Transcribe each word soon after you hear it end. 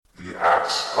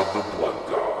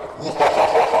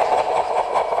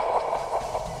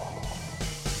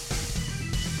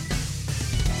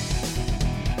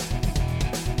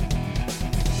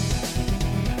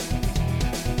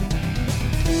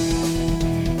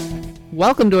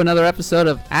welcome to another episode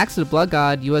of Axe of the Blood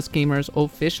God, US Gamers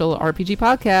official RPG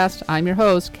podcast. I'm your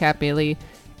host, Kat Bailey.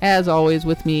 As always,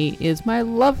 with me is my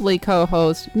lovely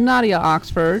co-host, Nadia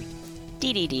Oxford.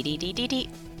 Dee.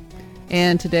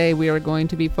 And today we are going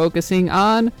to be focusing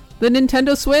on the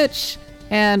Nintendo Switch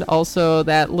and also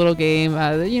that little game,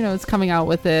 it's coming out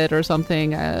with it or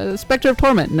something, Spectre of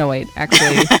Torment. No, wait,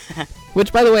 actually,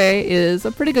 which, by the way, is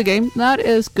a pretty good game. Not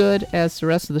as good as the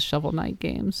rest of the Shovel Knight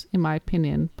games, in my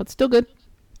opinion, but still good.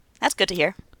 That's good to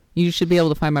hear. You should be able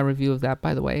to find my review of that,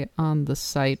 by the way, on the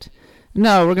site.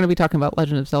 No, we're going to be talking about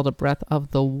Legend of Zelda Breath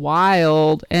of the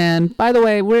Wild. And, by the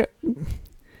way,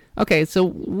 okay, so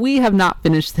we have not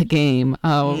finished the game.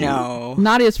 No.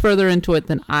 Nadia's further into it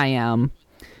than I am.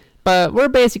 But we're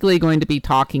basically going to be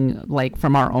talking,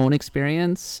 from our own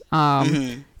experience.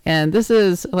 And this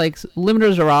is,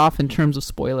 limiters are off in terms of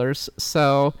spoilers.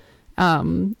 So,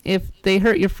 if they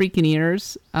hurt your freaking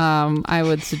ears, I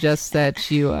would suggest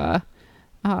that you,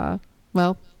 don't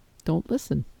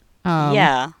listen.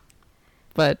 Yeah.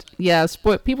 But, yeah,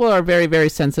 people are very, very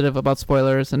sensitive about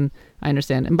spoilers, and I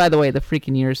understand. And by the way, the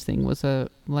freaking ears thing was a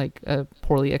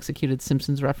poorly executed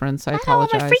Simpsons reference. I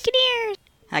apologize. Oh, my freaking ears!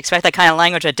 I expect that kind of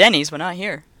language at Denny's, but not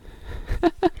here.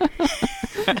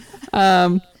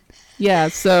 Yeah,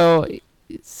 so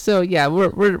yeah,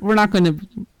 we're not going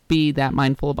to be that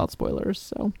mindful about spoilers.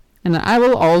 So, and I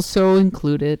will also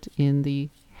include it in the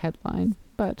headline.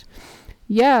 But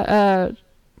yeah,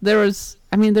 there's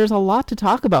a lot to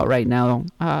talk about right now,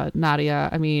 Nadia.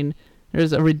 I mean,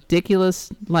 there's a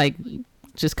ridiculous,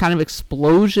 just kind of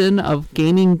explosion of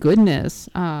gaming goodness.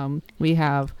 We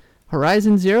have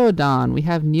Horizon Zero Dawn, we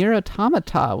have Nier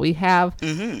Automata, we have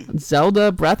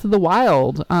Zelda Breath of the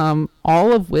Wild,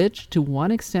 all of which, to one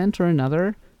extent or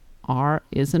another,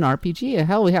 is an RPG.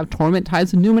 Hell, we have Torment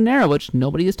Tides of Numenera, which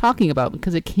nobody is talking about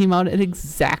because it came out at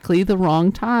exactly the wrong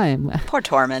time. Poor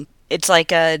Torment. It's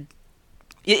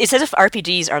it's as if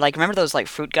RPGs are remember those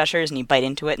fruit gushers and you bite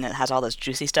into it and it has all this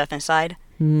juicy stuff inside?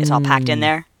 It's all packed in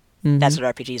there. That's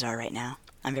what RPGs are right now.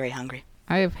 I'm very hungry.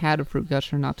 I have had a fruit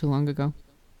gusher not too long ago.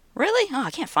 Really? Oh,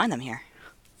 I can't find them here.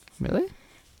 Really?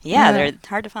 Yeah, they're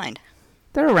hard to find.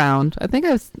 They're around. I think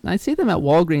I see them at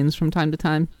Walgreens from time to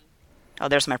time. Oh,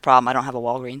 there's my problem. I don't have a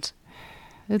Walgreens.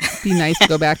 It'd be nice to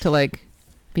go back to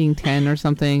being 10 or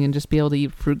something and just be able to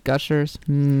eat fruit gushers.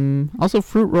 Also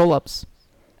fruit roll-ups.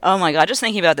 Oh my god, just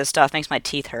thinking about this stuff makes my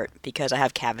teeth hurt because I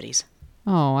have cavities.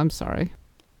 Oh, I'm sorry.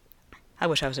 I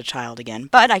wish I was a child again,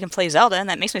 but I can play Zelda and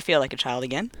that makes me feel like a child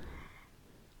again.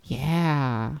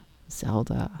 Yeah,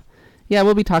 Zelda. Yeah,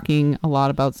 we'll be talking a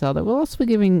lot about Zelda. We'll also be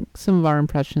giving some of our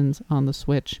impressions on the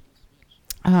Switch.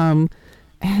 And,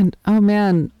 oh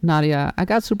man, Nadia, I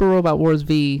got Super Robot Wars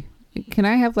V. Can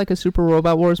I have a Super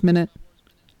Robot Wars minute?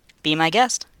 Be my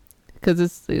guest. Because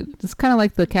it's kind of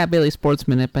like the Cat Bailey Sports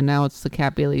Minute, but now it's the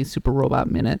Cat Bailey Super Robot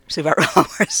Minute. Super Robot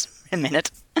Wars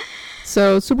Minute.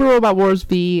 So, Super Robot Wars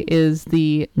V is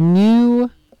the new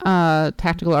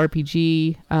tactical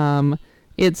RPG.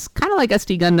 It's kind of like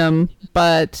SD Gundam,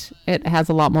 but it has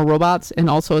a lot more robots, and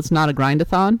also it's not a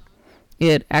grindathon.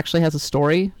 It actually has a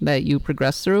story that you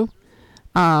progress through.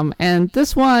 And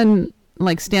this one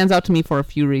stands out to me for a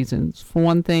few reasons. For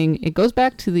one thing, it goes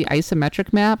back to the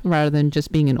isometric map rather than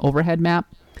just being an overhead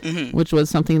map, which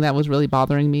was something that was really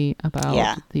bothering me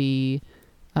about the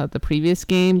previous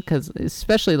game, because it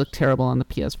especially looked terrible on the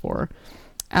PS4.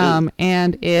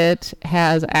 And it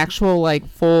has actual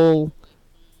full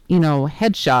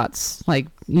headshots.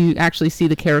 You actually see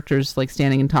the characters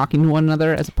standing and talking to one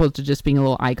another as opposed to just being a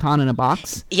little icon in a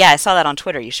box. Yeah, I saw that on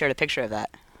Twitter. You shared a picture of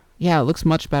that. Yeah, it looks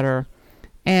much better.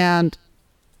 And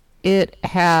it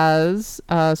has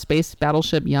Space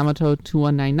Battleship Yamato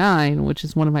 2199, which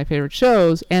is one of my favorite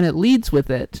shows, and it leads with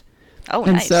it. Oh,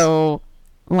 and nice. So,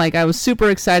 I was super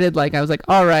excited. I was like,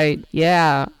 all right,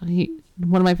 yeah,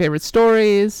 one of my favorite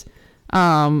stories.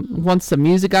 Once the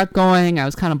music got going, I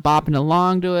was kind of bopping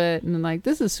along to it. And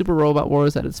this is Super Robot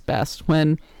Wars at its best,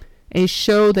 when a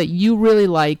show that you really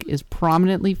like is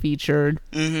prominently featured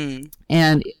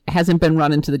and hasn't been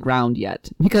run into the ground yet.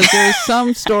 Because there's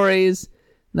some stories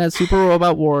that Super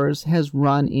Robot Wars has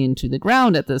run into the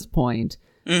ground at this point.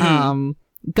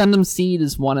 Gundam Seed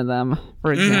is one of them,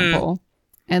 for example.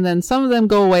 And then some of them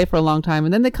go away for a long time,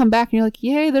 and then they come back, and you're like,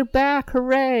 yay, they're back,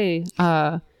 hooray!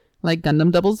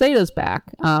 Gundam Double Zeta's back.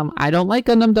 I don't like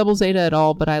Gundam Double Zeta at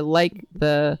all, but I like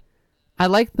the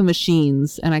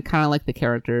machines, and I kind of like the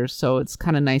characters, so it's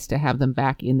kind of nice to have them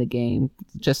back in the game,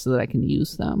 just so that I can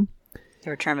use them. They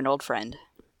return an old friend.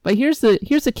 But here's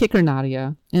the kicker,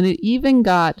 Nadia, and it even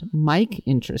got Mike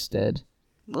interested.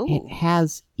 Ooh. It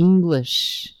has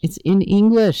English. It's in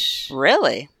English.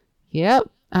 Really? Yep.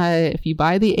 if you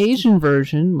buy the Asian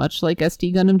version, much like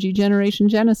SD Gundam G Generation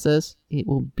Genesis, it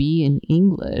will be in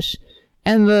English.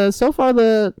 And so far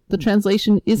the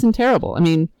translation isn't terrible. I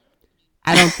mean,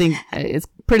 I don't think it's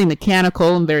pretty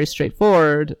mechanical and very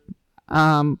straightforward,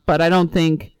 but I don't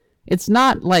think it's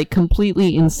not like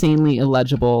completely insanely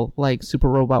illegible like Super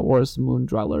Robot Wars Moon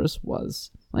Dwellers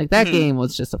was. Like that game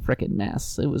was just a frickin'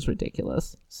 mess. It was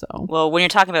ridiculous. So well, when you're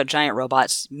talking about giant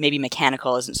robots, maybe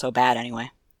mechanical isn't so bad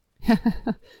anyway.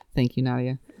 Thank you,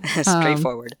 Nadia.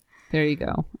 Straightforward. There you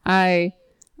go. I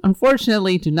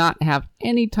unfortunately do not have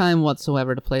any time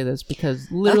whatsoever to play this because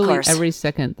literally every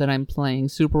second that I'm playing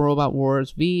Super Robot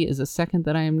Wars V is a second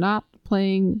that I am not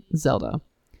playing Zelda.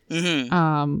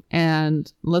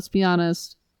 And let's be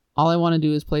honest, all I want to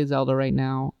do is play Zelda right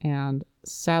now, and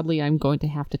sadly I'm going to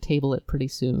have to table it pretty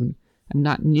soon. I'm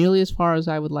not nearly as far as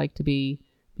I would like to be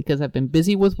because I've been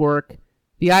busy with work.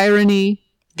 The irony,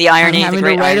 I'm having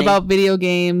to write about video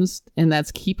games, and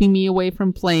that's keeping me away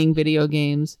from playing video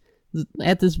games.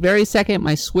 At this very second,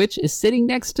 my Switch is sitting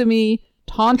next to me,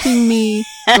 taunting me,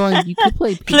 going, "You could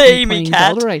play me,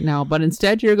 cat. Zelda right now, but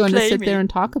instead you're going to sit there and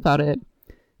talk about it."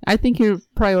 I think your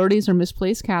priorities are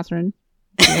misplaced, Catherine.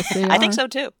 Yes, they are. I think so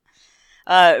too.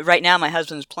 Right now, my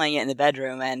husband's playing it in the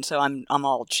bedroom, and so I'm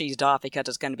all cheesed off because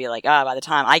it's going to be like, by the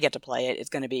time I get to play it, it's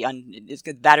going to be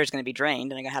the battery's going to be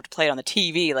drained, and I'm going to have to play it on the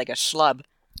TV like a schlub.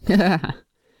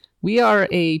 We are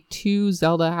a 2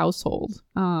 Zelda household.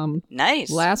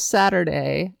 Nice. Last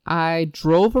Saturday, I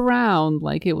drove around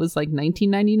like it was like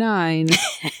 1999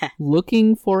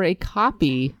 looking for a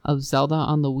copy of Zelda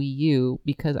on the Wii U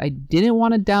because I didn't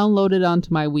want to download it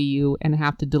onto my Wii U and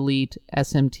have to delete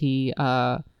SMT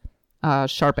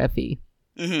Sharp FE.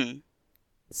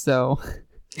 So,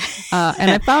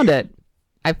 and I found it.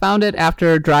 I found it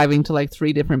after driving to like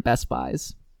 3 different Best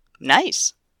Buys.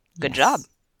 Nice. Good job.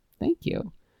 Thank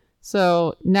you.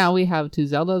 So now we have 2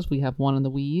 Zeldas. We have one on the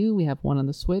Wii U. We have one on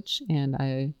the Switch. And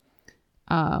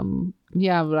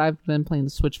but I've been playing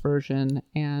the Switch version,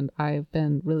 and I've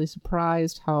been really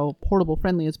surprised how portable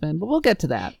friendly it's been. But we'll get to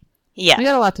that. Yeah, we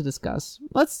got a lot to discuss.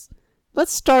 Let's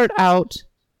start out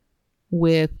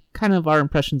with kind of our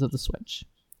impressions of the Switch.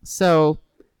 So,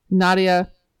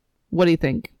 Nadia, what do you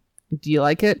think? Do you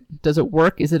like it? Does it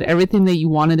work? Is it everything that you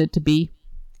wanted it to be?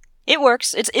 It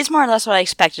works. It's more or less what I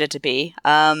expected it to be.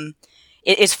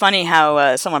 It's funny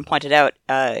how someone pointed out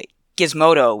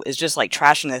Gizmodo is just like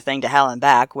trashing the thing to hell and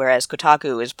back, whereas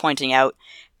Kotaku is pointing out,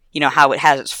 how it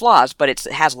has its flaws, but it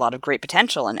has a lot of great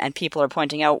potential, and people are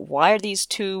pointing out, why are these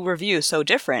 2 reviews so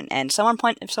different? And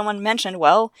someone mentioned,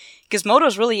 well, Gizmodo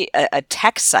is really a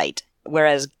tech site,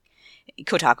 whereas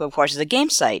Kotaku, of course, is a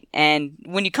game site. And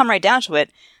when you come right down to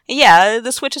it, yeah,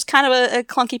 the Switch is kind of a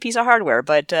clunky piece of hardware,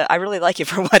 but I really like it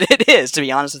for what it is, to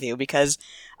be honest with you, because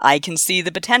I can see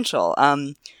the potential.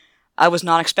 I was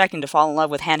not expecting to fall in love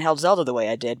with handheld Zelda the way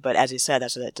I did, but as you said,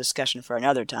 that's a discussion for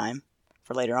another time,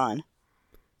 for later on.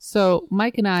 So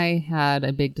Mike and I had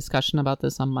a big discussion about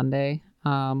this on Monday,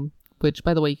 which,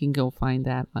 by the way, you can go find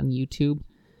that on YouTube.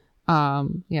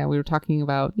 We were talking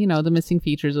about, the missing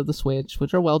features of the Switch,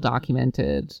 which are well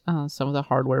documented. Some of the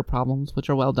hardware problems, which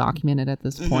are well documented at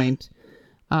this point.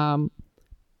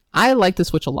 I like the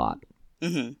Switch a lot.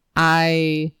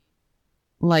 I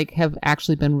have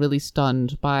actually been really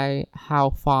stunned by how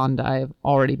fond I've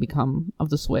already become of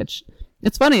the Switch.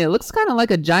 It's funny, it looks kind of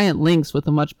like a giant Lynx with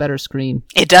a much better screen.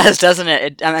 It does, doesn't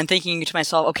it? I'm thinking to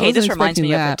myself, okay, this reminds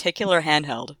me of a particular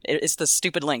handheld. It's the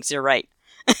stupid Lynx, you're right.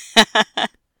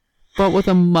 But with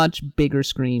a much bigger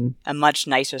screen. A much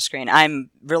nicer screen. I'm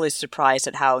really surprised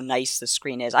at how nice the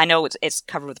screen is. I know it's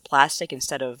covered with plastic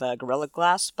instead of Gorilla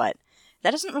Glass, but that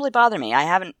doesn't really bother me. I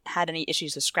haven't had any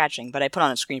issues with scratching, but I put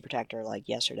on a screen protector like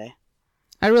yesterday.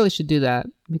 I really should do that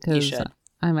because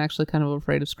I'm actually kind of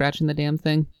afraid of scratching the damn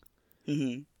thing.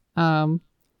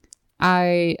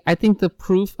 I think the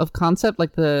proof of concept,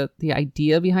 like the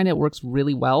idea behind it, works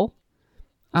really well.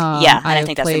 I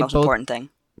think that's the most important thing.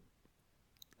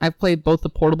 I've played both the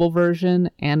portable version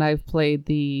and I've played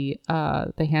the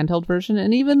handheld version,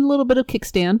 and even a little bit of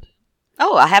kickstand.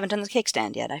 Oh, I haven't done the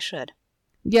kickstand yet. I should.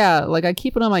 Yeah, I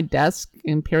keep it on my desk,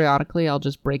 and periodically I'll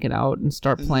just break it out and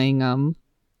start playing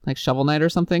like Shovel Knight or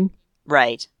something.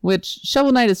 Right. Which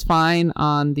Shovel Knight is fine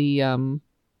on the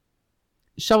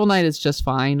Shovel Knight is just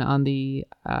fine on the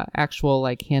actual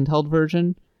handheld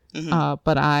version.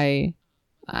 But I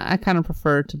kind of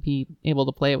prefer to be able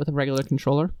to play it with a regular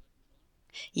controller.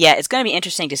 Yeah, it's going to be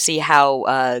interesting to see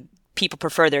how people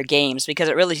prefer their games, because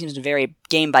it really seems to vary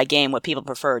game by game what people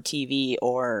prefer, TV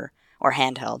or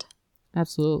handheld.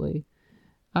 Absolutely.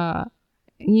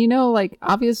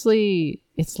 Obviously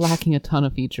it's lacking a ton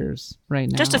of features right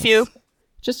now. Just a few.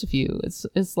 Just a few.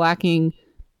 It's lacking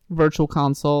Virtual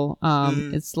Console.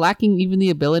 It's lacking even the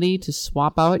ability to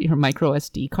swap out your micro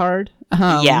SD card.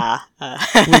 Yeah.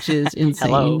 Which is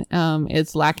insane. Hello.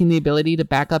 It's lacking the ability to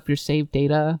back up your saved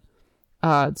data.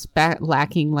 It's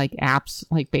lacking like apps,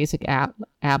 like basic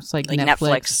apps like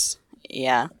Netflix.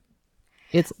 Yeah.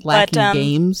 It's lacking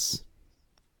games.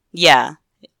 Yeah.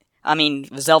 I mean,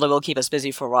 Zelda will keep us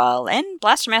busy for a while, and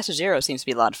Blaster Master Zero seems to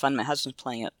be a lot of fun. My husband's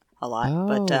playing it a lot,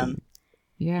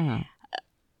 yeah.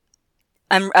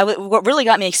 What really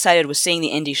got me excited was seeing the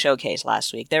indie showcase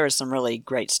last week. There was some really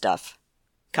great stuff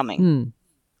coming.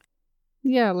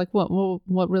 Yeah, like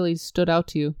what really stood out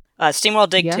to you? SteamWorld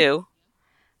Dig 2.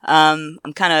 I'm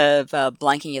kind of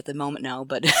blanking at the moment now,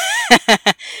 but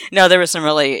no, there was some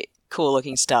really cool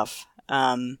looking stuff.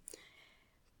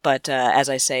 But as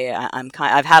I say,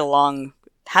 I've had a long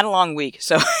week,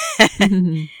 so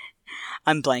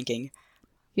I'm blanking.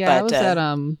 Yeah, but,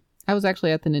 I was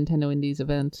actually at the Nintendo Indies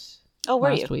event. Oh,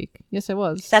 were you? Last week? Yes, I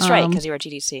was. That's right, because you were at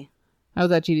GDC. I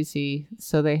was at GDC,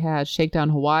 so they had Shakedown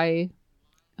Hawaii.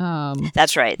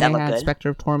 That's right. That looked good. They had Spectre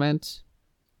of Torment.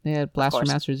 They had Blaster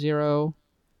Master Zero.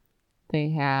 They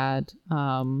had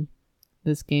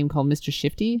this game called Mr.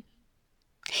 Shifty.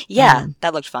 Yeah,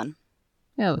 that looked fun.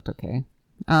 Yeah, it looked okay.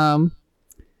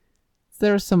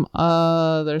 There was some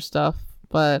other stuff,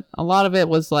 but a lot of it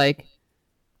was like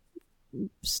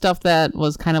stuff that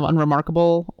was kind of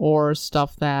unremarkable or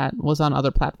stuff that was on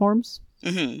other platforms.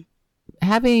 Mm-hmm.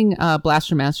 Having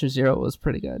Blaster Master Zero was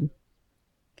pretty good.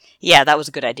 Yeah, that was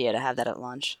a good idea to have that at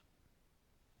launch.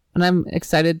 And I'm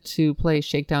excited to play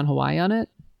Shakedown Hawaii on it.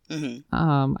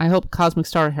 Mm-hmm. I hope Cosmic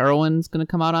Star Heroine's going to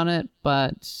come out on it,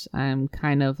 but I'm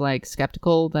kind of like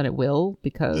skeptical that it will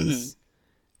because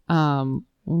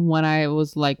when I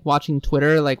was like watching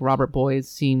Twitter, like Robert Boyd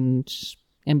seemed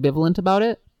ambivalent about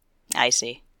it. I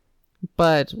see.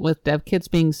 But with dev kits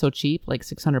being so cheap, like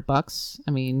 $600,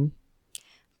 I mean.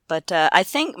 But I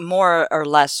think more or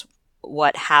less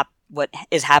what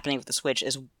is happening with the Switch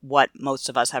is what most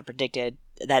of us have predicted.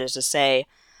 That is to say,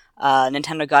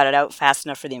 Nintendo got it out fast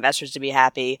enough for the investors to be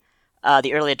happy.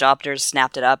 The early adopters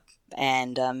snapped it up,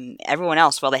 and everyone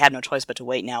else, well, they had no choice but to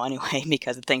wait now anyway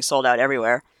because the thing sold out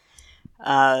everywhere.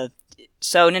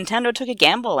 So Nintendo took a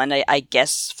gamble, and I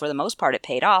guess for the most part it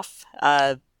paid off.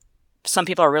 Some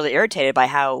people are really irritated by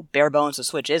how bare bones the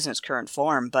Switch is in its current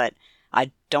form, but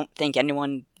I don't think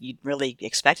anyone really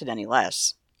expected any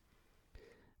less.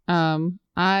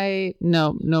 Nobody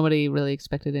really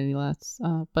expected any less.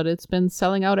 But it's been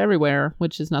selling out everywhere,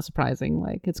 which is not surprising.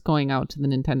 Like, it's going out to the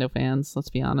Nintendo fans, let's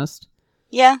be honest.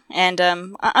 Yeah, and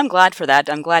I'm glad for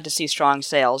that. I'm glad to see strong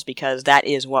sales because that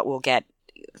is what will get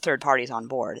third parties on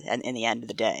board in the end of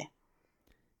the day.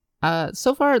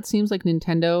 So far, it seems like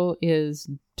Nintendo is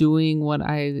doing what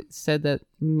I said that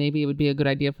maybe it would be a good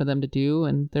idea for them to do,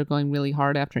 and they're going really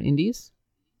hard after indies.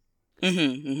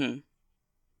 Because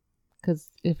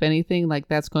if anything, like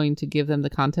that's going to give them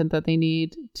the content that they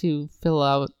need to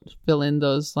fill in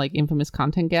those like infamous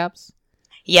content gaps.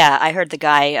 Yeah, I heard the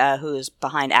guy who's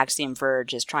behind Axiom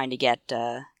Verge is trying to get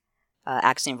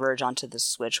Axiom Verge onto the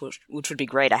Switch, which would be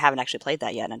great. I haven't actually played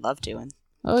that yet, and I'd love to. And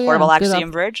portable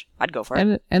Axiom Verge, I'd go for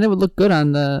it. And it would look good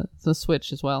on the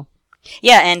Switch as well.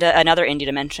 Yeah, and another indie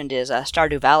to mention is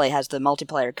Stardew Valley has the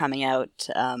multiplayer coming out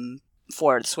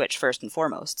for the Switch first and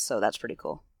foremost, so that's pretty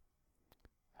cool.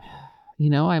 You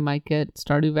know, I might get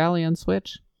Stardew Valley on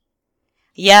Switch.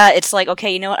 Yeah, it's like,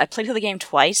 okay, you know what? I played through the game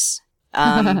twice,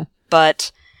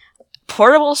 but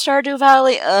portable Stardew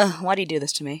Valley? Why do you do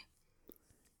this to me?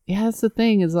 Yeah, that's the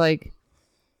thing, is like,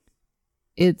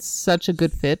 it's such a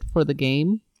good fit for the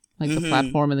game. Like, the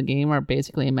platform and the game are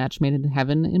basically a match made in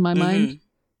heaven in my mind.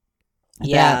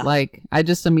 Yeah. That, like, I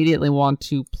just immediately want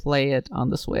to play it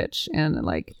on the Switch. And,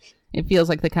 like, it feels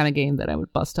like the kind of game that I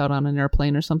would bust out on an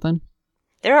airplane or something.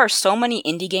 There are so many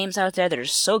indie games out there that are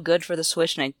so good for the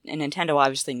Switch, and Nintendo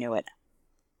obviously knew it.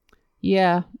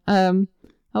 Yeah. A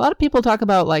lot of people talk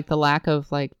about, like, the lack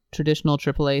of, like, traditional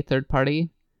AAA third party.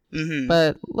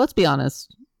 But let's be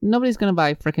honest. Nobody's going to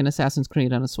buy frickin' Assassin's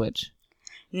Creed on a Switch.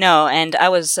 No, and I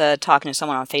was talking to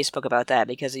someone on Facebook about that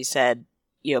because he said,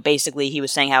 you know, basically he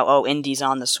was saying how, indies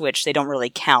on the Switch, they don't really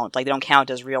count. Like, they don't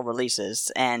count as real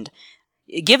releases. And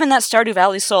given that Stardew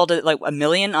Valley sold at, like, 1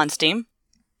 million on Steam,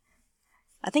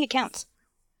 I think it counts.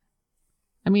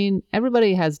 I mean,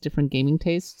 everybody has different gaming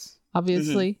tastes,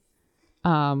 obviously.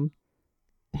 Like,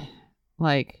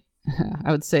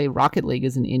 I would say Rocket League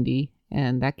is an indie,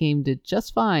 and that game did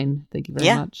just fine. Thank you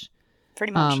very much.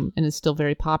 Pretty much. And it's still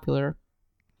very popular.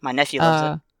 My nephew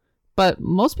loves it. But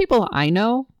most people I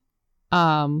know,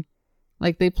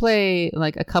 like, they play,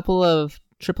 like, a couple of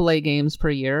AAA games per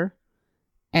year,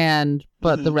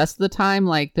 But the rest of the time,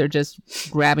 like, they're just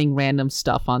grabbing random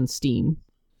stuff on Steam.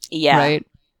 Yeah. Right?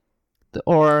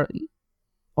 Or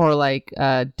like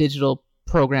digital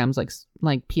programs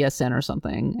like PSN or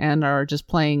something, and are just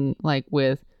playing like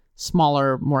with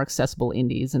smaller, more accessible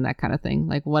indies and that kind of thing,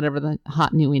 like whatever the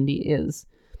hot new indie is.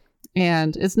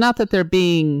 And it's not that they're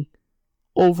being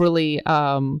overly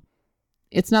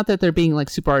it's not that they're being like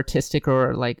super artistic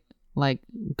or like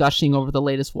gushing over the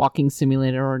latest walking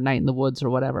simulator or Night in the Woods or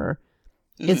whatever.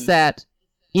 It's that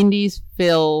indies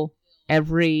fill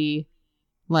every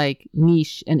like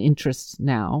niche and interest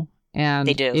now. And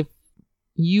they do. If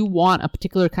you want a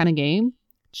particular kind of game,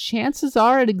 chances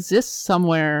are it exists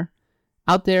somewhere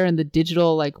out there in the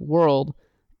digital like world.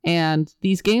 And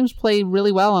these games play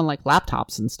really well on like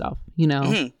laptops and stuff, you know?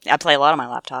 Mm-hmm. I play a lot on my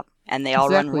laptop, and they all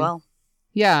run well.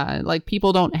 Yeah, like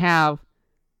people don't have,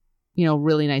 you know,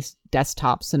 really nice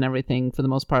desktops and everything for the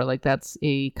most part. Like that's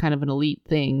a kind of an elite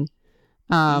thing.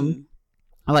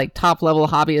 Like top level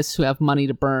hobbyists who have money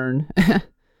to burn.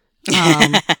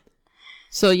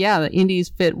 So yeah, the indies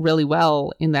fit really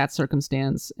well in that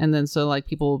circumstance. And then so like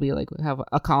people will be like have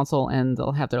a console and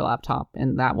they'll have their laptop,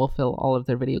 and that will fill all of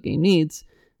their video game needs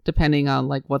depending on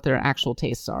like what their actual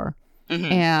tastes are.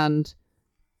 And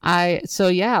my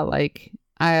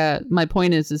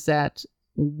point is that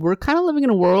we're kind of living in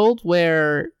a world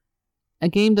where a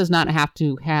game does not have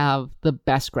to have the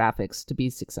best graphics to be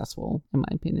successful, in my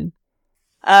opinion.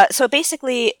 So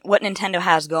basically, what Nintendo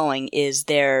has going is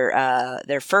their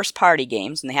first-party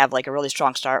games, and they have like a really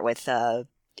strong start with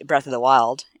Breath of the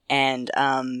Wild. And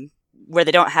where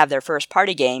they don't have their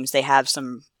first-party games, they have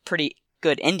some pretty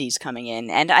good indies coming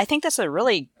in, and I think that's a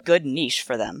really good niche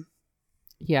for them.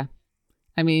 Yeah,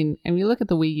 I mean, and you look at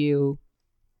the Wii U.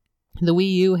 The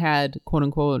Wii U had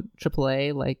quote-unquote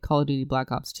AAA, like Call of Duty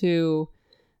Black Ops 2.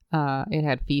 It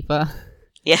had FIFA.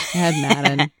 Yeah, it had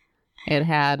Madden. It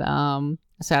had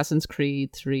Assassin's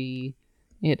Creed 3.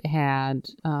 It had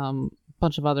a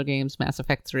bunch of other games, Mass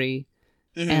Effect 3.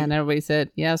 And everybody said,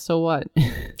 yeah, so what?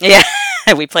 Yeah,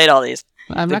 we played all these.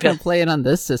 I'm not going to play it on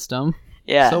this system.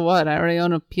 Yeah. So what? I already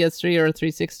own a PS3 or a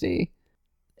 360.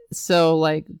 So,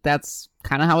 like, that's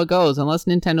kind of how it goes. Unless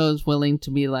Nintendo is willing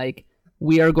to be like,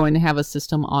 we are going to have a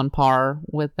system on par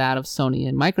with that of Sony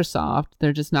and Microsoft,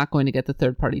 they're just not going to get the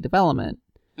third-party development.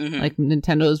 Like,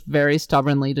 Nintendo is very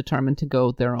stubbornly determined to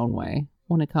go their own way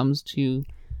when it comes to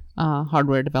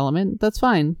hardware development. That's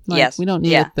fine. Like, yes. We don't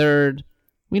need a third.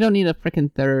 We don't need a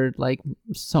freaking third, like,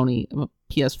 Sony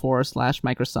PS4 /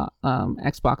 Microsoft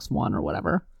Xbox One or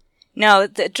whatever. No,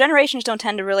 the generations don't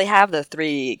tend to really have the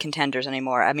three contenders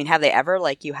anymore. I mean, have they ever?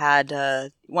 Like, you had,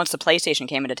 once the PlayStation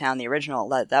came into town, the original,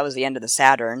 that was the end of the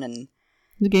Saturn, and...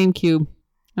 The GameCube.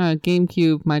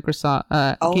 GameCube, Microsoft,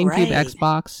 GameCube, right.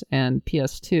 Xbox, and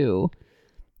PS2.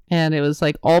 And it was,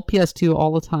 like, all PS2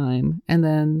 all the time. And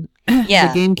then the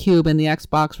GameCube and the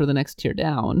Xbox were the next tier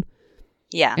down.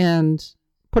 Yeah. And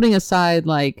putting aside,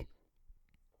 like,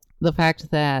 the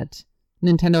fact that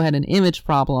Nintendo had an image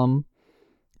problem...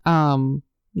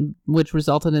 which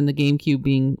resulted in the GameCube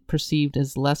being perceived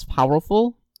as less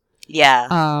powerful.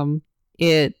 Yeah.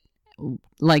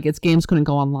 Its games couldn't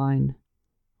go online.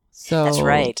 So that's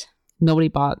right. Nobody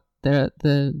bought the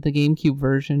GameCube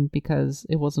version because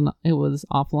it was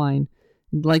offline.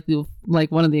 Like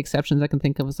one of the exceptions I can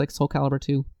think of is like Soul Calibur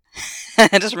 2.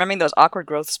 Just remembering those awkward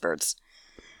growth spurts.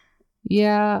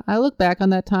 Yeah, I look back on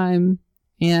that time,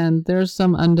 and there's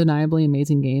some undeniably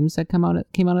amazing games that came out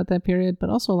at that period,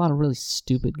 but also a lot of really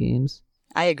stupid games.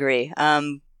 I agree.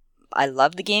 I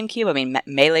love the GameCube. I mean,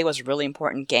 Melee was a really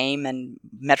important game, and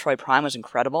Metroid Prime was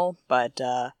incredible, but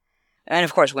and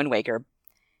of course Wind Waker.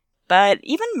 But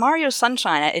even Mario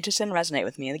Sunshine, it just didn't resonate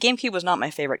with me. The GameCube was not my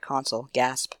favorite console.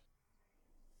 Gasp.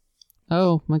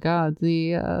 Oh my God!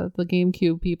 The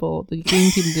GameCube people, the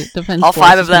GameCube defense all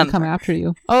five of them come after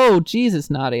you. Oh Jesus,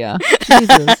 Nadia!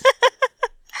 Jesus.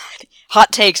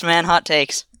 Hot takes, man. Hot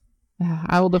takes.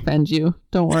 I will defend you.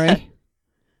 Don't worry.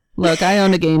 Look, I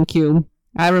own a GameCube.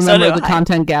 I remember the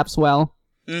content gaps well.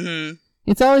 Mm-hmm.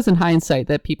 It's always in hindsight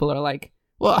that people are like,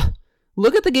 well,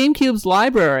 look at the GameCube's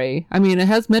library. I mean, it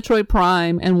has Metroid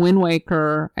Prime and Wind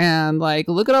Waker, and like,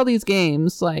 look at all these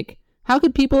games. Like, how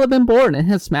could people have been bored? It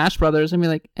has Smash Brothers. I mean,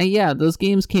 like, yeah, those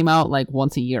games came out like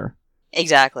once a year.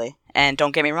 Exactly. And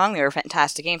don't get me wrong, they were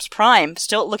fantastic games. Prime,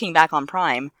 still looking back on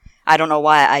Prime, I don't know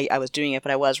why I was doing it,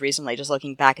 but I was recently just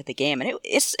looking back at the game, and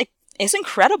it's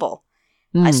incredible.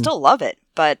 I still love it,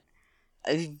 but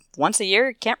once a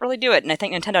year, can't really do it, and I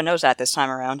think Nintendo knows that this time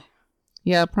around.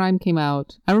 Yeah, Prime came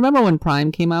out. I remember when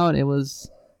Prime came out, it was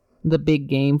the big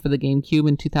game for the GameCube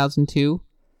in 2002.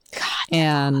 God,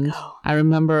 And I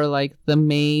remember like the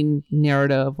main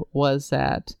narrative was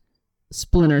that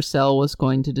Splinter Cell was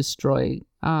going to destroy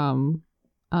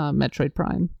Metroid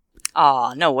Prime.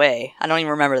 Aw, no way. I don't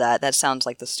even remember that. That sounds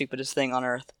like the stupidest thing on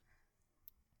earth.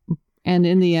 And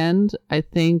in the end, I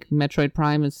think Metroid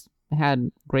Prime has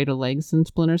had greater legs than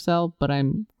Splinter Cell, but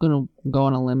I'm going to go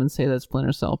on a limb and say that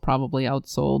Splinter Cell probably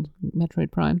outsold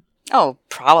Metroid Prime. Oh,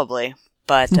 probably.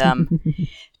 But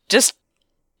just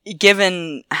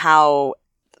given how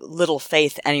little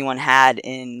faith anyone had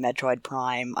in Metroid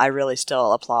Prime, I really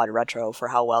still applaud Retro for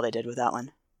how well they did with that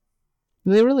one.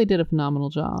 They really did a phenomenal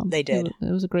job. They did.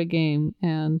 It was a great game,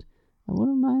 and I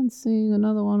wouldn't mind seeing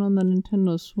another one on the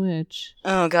Nintendo Switch.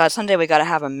 Oh god, someday we gotta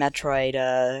have a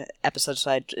Metroid episode,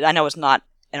 so I know it's not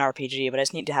an RPG, but I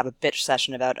just need to have a bitch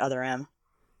session about Other M.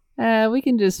 We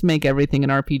can just make everything an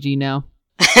RPG now.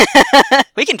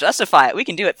 We can justify it. We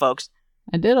can do it, folks.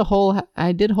 I did a whole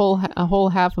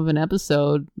half of an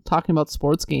episode talking about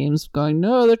sports games, going,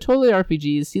 no, they're totally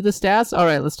RPGs. See the stats? All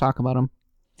right, let's talk about them.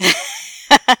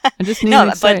 I just need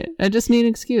I just need an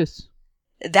excuse.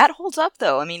 That holds up,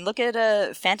 though. I mean, look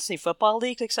at fantasy football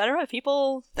leagues, etc.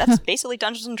 People, that's basically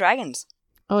Dungeons and Dragons.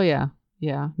 Oh yeah.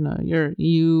 No,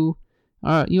 you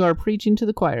are preaching to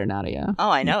the choir, Nadia. Oh,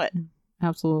 I know it.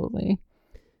 Absolutely.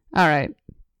 All right.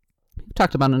 We've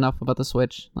talked about enough about the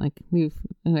Switch. I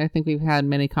think we've had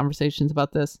many conversations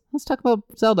about this. Let's talk about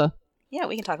Zelda. Yeah,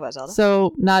 we can talk about Zelda.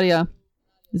 So, Nadia,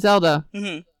 Zelda,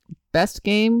 Mm-hmm. best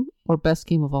game or best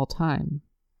game of all time?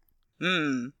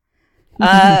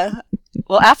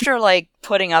 Well, after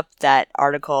putting up that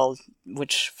article,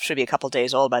 which should be a couple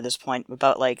days old by this point,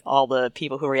 about all the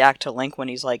people who react to Link when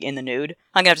he's in the nude,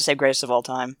 I'm gonna have to say greatest of all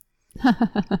time.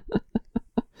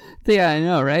 Yeah, I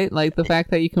know, right? Like the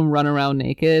fact that you can run around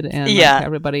naked and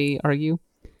everybody argue.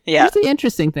 Yeah. Here's the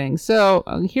interesting thing. So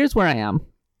here's where I am.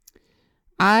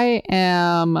 I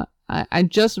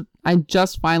just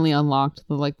finally unlocked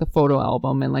the photo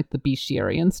album and the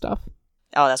bestiary and stuff.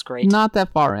 Oh, that's great. Not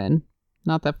that far in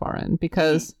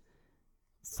because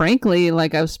frankly,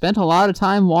 I've spent a lot of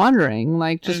time wandering,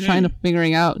 just trying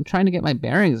to get my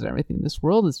bearings and everything. This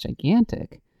world is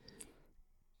gigantic.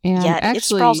 And actually,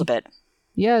 it sprawls a bit.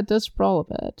 Yeah, it does sprawl a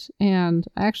bit. And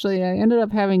actually, I ended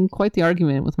up having quite the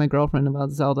argument with my girlfriend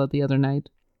about Zelda the other night.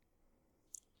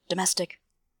 Domestic.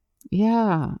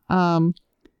 Yeah.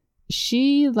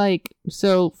 She,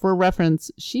 so for reference,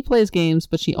 she plays games,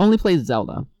 but she only plays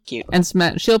Zelda. Cute. And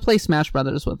she'll play Smash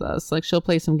Brothers with us. She'll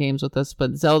play some games with us,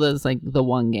 but Zelda is, the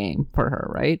one game for her,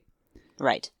 right?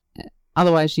 Right.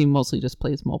 Otherwise, she mostly just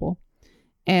plays mobile.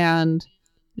 And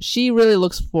she really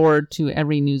looks forward to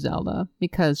every new Zelda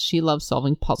because she loves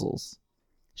solving puzzles.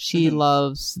 She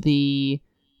loves she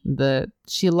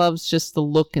loves just the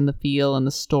look and the feel and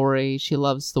the story. She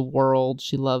loves the world.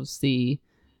 She loves the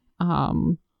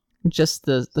just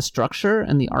the structure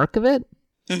and the arc of it.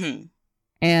 Mm-hmm.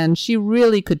 And she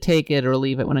really could take it or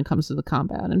leave it when it comes to the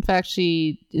combat. In fact,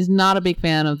 she is not a big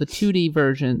fan of the 2D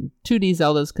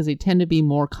Zeldas because they tend to be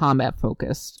more combat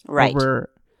focused over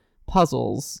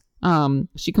puzzles.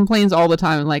 She complains all the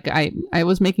time. I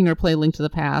was making her play Link to the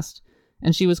Past,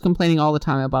 and she was complaining all the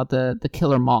time about the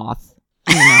killer moth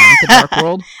in the Dark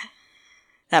World.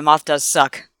 That moth does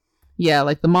suck. Yeah,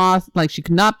 the moth, she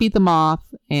could not beat the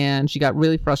moth, and she got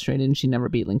really frustrated, and she never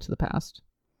beat Link to the Past.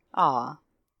 Aw.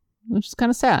 Which is kind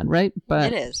of sad, right?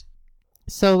 But it is.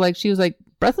 So, she was like,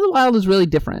 Breath of the Wild is really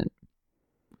different.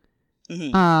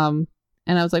 Mm-hmm.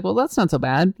 And I was like, well, that's not so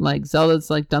bad.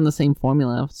 Zelda's done the same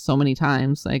formula so many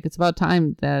times. It's about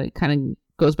time that it kind of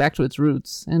goes back to its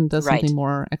roots and does something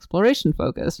more exploration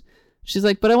focused. She's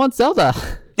like, but I want Zelda.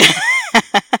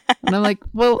 And I'm like,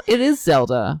 well, it is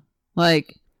Zelda.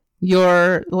 Zelda's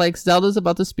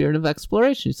about the spirit of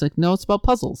exploration. She's like, no, it's about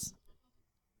puzzles.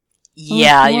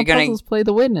 Yeah, you're gonna puzzles play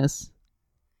the witness.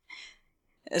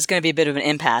 It's gonna be a bit of an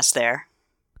impasse there.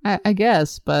 I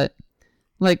guess, but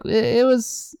it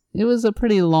was a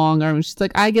pretty long argument. She's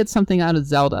like, I get something out of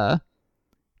Zelda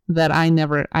that I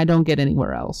don't get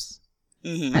anywhere else.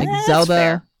 Mm-hmm.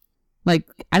 Zelda, I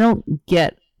don't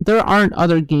get, there aren't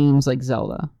other games like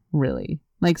Zelda, really.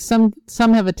 Some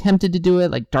have attempted to do it,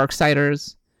 like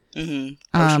Darksiders.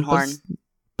 Mm-hmm. Oceanhorn.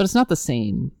 But it's not the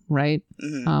same, right?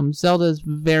 Mm-hmm. Zelda is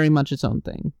very much its own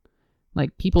thing.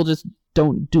 People just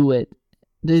don't do it.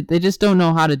 They just don't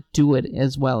know how to do it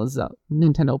as well as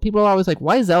Nintendo. People are always like,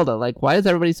 why Zelda? Why is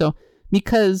everybody so...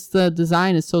 Because the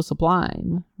design is so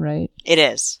sublime, right? It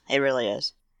is. It really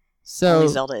is. So only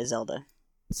Zelda is Zelda.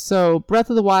 So Breath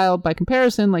of the Wild, by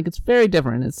comparison, it's very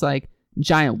different. It's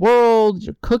giant world,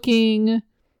 you're cooking,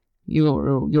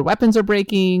 your weapons are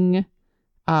breaking,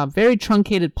 very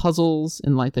truncated puzzles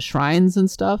in the shrines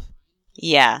and stuff.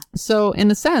 Yeah. So in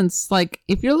a sense, like,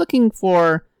 if you're looking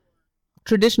for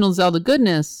traditional Zelda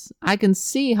goodness, I can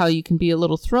see how you can be a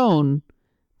little thrown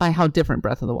by how different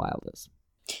Breath of the Wild is.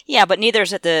 Yeah, but neither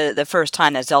is it the first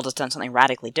time that Zelda's done something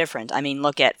radically different. I mean,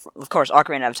 look at, of course,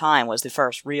 Ocarina of Time was the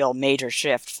first real major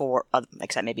shift for,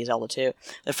 except maybe Zelda 2,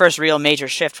 the first real major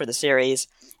shift for the series,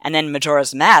 and then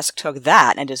Majora's Mask took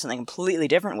that and did something completely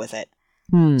different with it.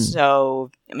 So,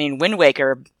 I mean, Wind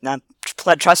Waker,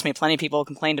 trust me, plenty of people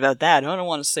complained about that. I don't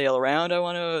want to sail around, I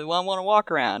want to walk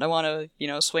around, I want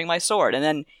to, swing my sword. And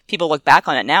then people look back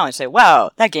on it now and say,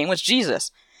 wow, that game was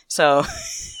Jesus. So...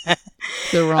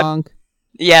 They're wrong.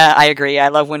 Yeah, I agree. I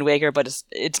love Wind Waker, but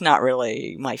it's not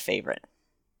really my favorite.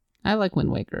 I like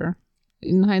Wind Waker.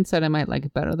 In hindsight, I might like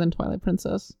it better than Twilight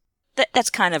Princess. That's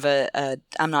kind of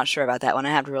I'm not sure about that one.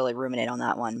 I have to really ruminate on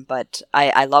that one. But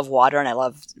I love water and I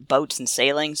love boats and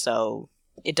sailing, so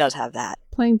it does have that.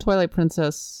 Playing Twilight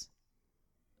Princess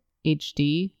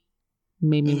HD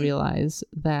made me realize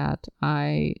that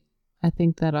I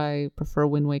think that I prefer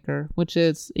Wind Waker, which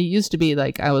it used to be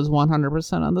like I was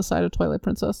 100% on the side of Twilight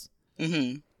Princess.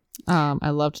 I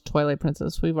loved Twilight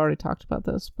Princess. We've already talked about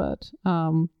this, but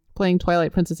playing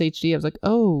Twilight Princess HD, I was like,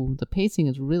 oh, the pacing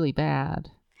is really bad.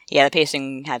 Yeah, the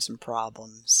pacing had some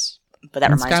problems. But that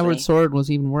reminds me, Skyward Sword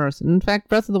was even worse. And in fact,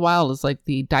 Breath of the Wild is like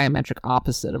the diametric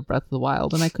opposite of Breath of the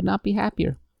Wild, and I could not be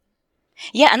happier.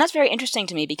 Yeah, and that's very interesting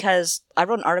to me because I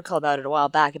wrote an article about it a while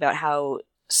back about how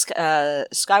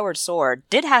Skyward Sword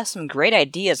did have some great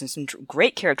ideas and some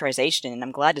great characterization, and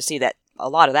I'm glad to see that a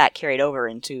lot of that carried over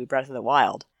into Breath of the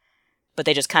Wild. But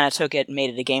they just kind of took it and made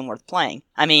it a game worth playing.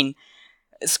 I mean,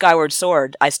 Skyward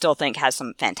Sword, I still think, has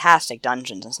some fantastic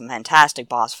dungeons and some fantastic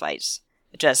boss fights.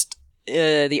 Just,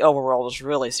 the overworld is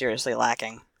really seriously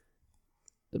lacking.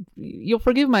 You'll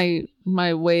forgive my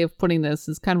way of putting this.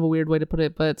 It's kind of a weird way to put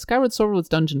it, but Skyward Sword was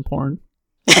dungeon porn.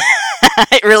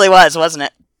 It really was, wasn't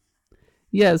it?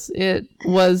 Yes, it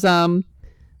was,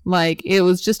 it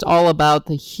was just all about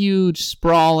the huge,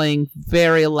 sprawling,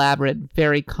 very elaborate,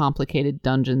 very complicated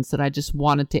dungeons that I just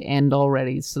wanted to end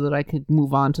already so that I could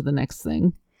move on to the next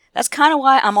thing. That's kind of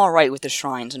why I'm alright with the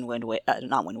shrines in Breath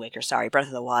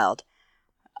of the Wild.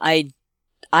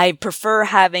 I prefer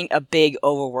having a big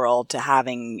overworld to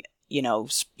having,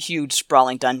 huge,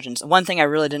 sprawling dungeons. One thing I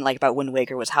really didn't like about Wind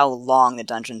Waker was how long the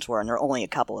dungeons were, and there are only a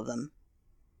couple of them.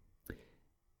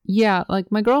 Yeah,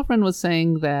 like my girlfriend was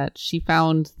saying that she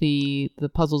found the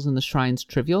puzzles in the shrines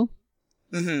trivial.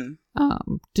 Do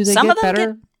they get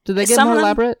better? Do they get more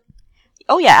elaborate?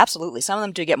 Oh yeah, absolutely. Some of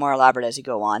them do get more elaborate as you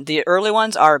go on. The early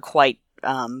ones are quite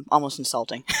almost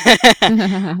insulting.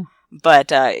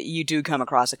 But you do come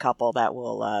across a couple that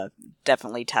will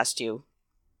definitely test you.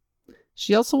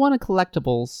 She also wanted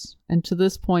collectibles, and to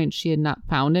this point she had not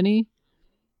found any.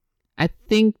 I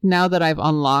think now that I've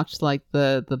unlocked like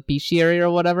the bestiary or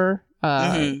whatever,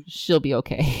 she'll be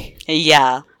okay.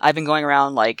 Yeah, I've been going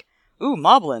around like, ooh,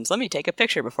 moblins, let me take a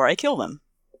picture before I kill them.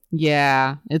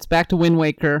 Yeah, it's back to Wind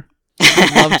Waker.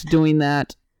 I loved doing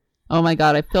that. Oh my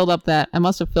god, I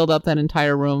must have filled up that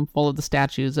entire room full of the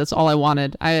statues. That's all I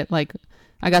wanted. I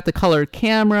got the colored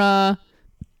camera.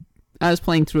 I was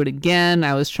playing through it again.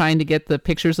 I was trying to get the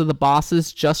pictures of the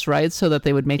bosses just right so that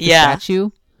they would make the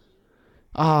statue.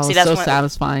 Oh, see, so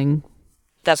satisfying.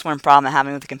 That's one problem I'm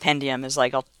having with the compendium is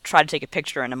like I'll try to take a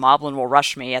picture and a moblin will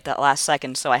rush me at that last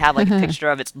second, so I have like a picture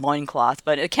of its loincloth,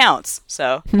 but it counts,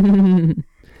 so.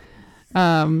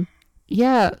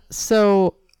 Yeah,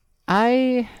 so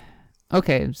I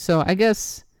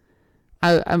guess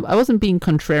I wasn't being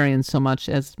contrarian so much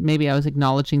as maybe I was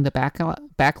acknowledging the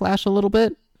backlash a little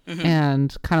bit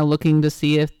and kind of looking to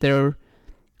see if there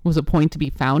was a point to be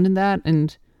found in that.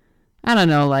 And I don't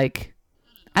know, like,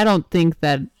 I don't think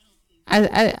that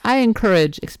I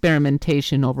encourage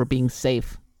experimentation over being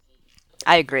safe.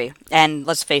 I agree. And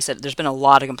let's face it, there's been a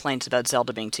lot of complaints about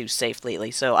Zelda being too safe lately,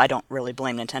 so I don't really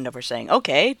blame Nintendo for saying,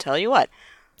 okay, tell you what,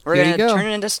 we're going to turn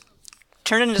it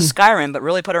into Skyrim, but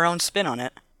really put our own spin on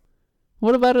it.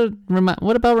 What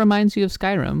about reminds you of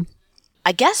Skyrim?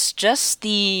 I guess just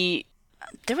there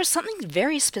was something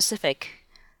very specific.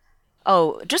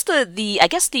 Oh, just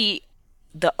the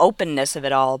openness of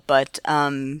it all, but,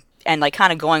 and like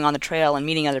kind of going on the trail and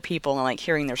meeting other people and like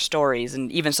hearing their stories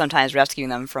and even sometimes rescuing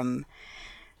them from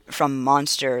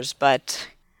monsters, but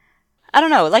I don't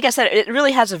know, like I said, it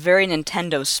really has a very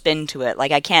Nintendo spin to it.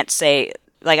 Like I can't say,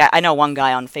 like I know one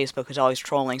guy on Facebook who's always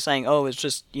trolling saying, oh, it's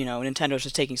just, Nintendo's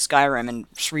just taking Skyrim and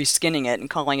reskinning it and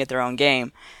calling it their own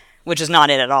game, which is not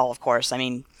it at all, of course. I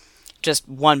mean, just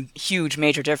one huge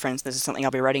major difference, this is something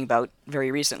I'll be writing about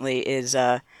very recently, is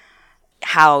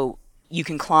how you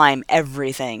can climb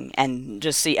everything and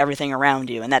just see everything around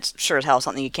you, and that's sure as hell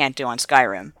something you can't do on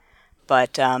Skyrim.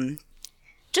 But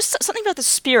just something about the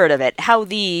spirit of it, how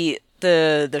the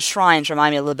shrines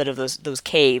remind me a little bit of those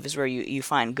caves where you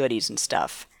find goodies and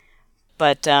stuff.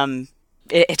 But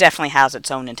it definitely has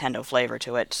its own Nintendo flavor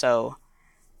to it, so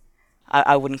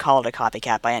I wouldn't call it a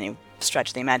copycat by any stretch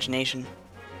of the imagination.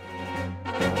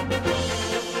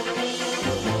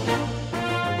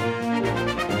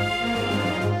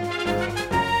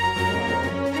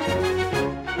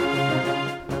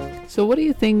 So what do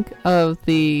you think of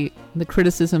the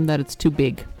criticism that it's too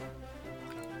big?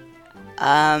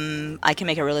 I can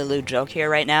make a really lewd joke here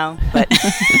right now, but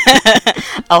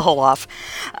I'll hold off.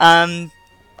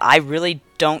 I really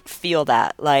don't feel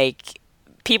that. Like,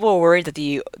 people were worried that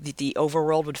the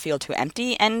overworld would feel too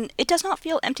empty, and it does not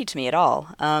feel empty to me at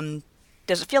all.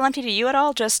 Does it feel empty to you at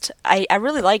all? Just, I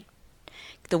really like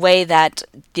the way that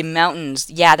the mountains,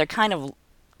 yeah,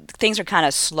 things are kind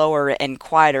of slower and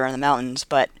quieter in the mountains,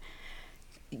 but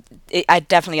I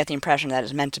definitely get the impression that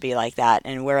it's meant to be like that.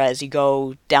 And whereas you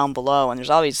go down below and there's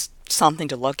always something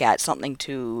to look at, something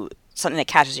that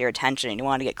catches your attention, and you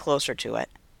want to get closer to it.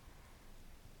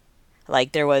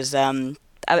 Like there was, I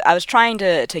was trying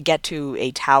to get to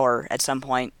a tower at some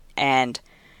point, and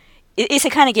it's a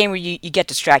kind of game where you get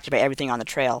distracted by everything on the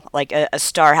trail. Like a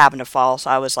star happened to fall, so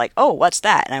I was like, oh, what's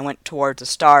that? And I went towards the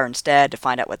star instead to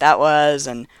find out what that was,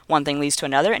 and one thing leads to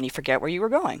another, and you forget where you were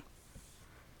going.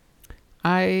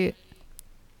 I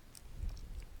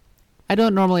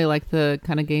don't normally like the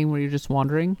kind of game where you're just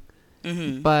wandering,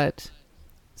 but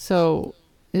so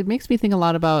it makes me think a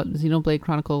lot about Xenoblade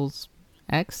Chronicles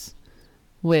X,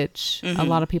 which a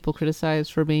lot of people criticize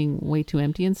for being way too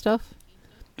empty and stuff.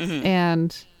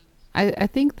 And I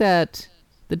think that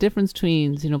the difference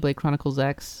between Xenoblade Chronicles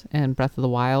X and Breath of the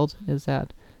Wild is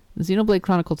that Xenoblade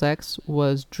Chronicles X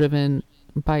was driven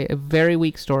by a very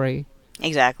weak story.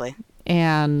 Exactly.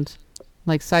 And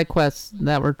like side quests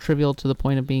that were trivial to the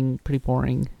point of being pretty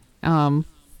boring.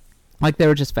 Like they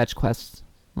were just fetch quests,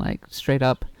 like straight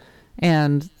up.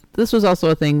 And this was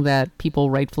also a thing that people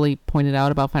rightfully pointed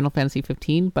out about Final Fantasy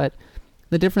 15, but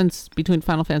the difference between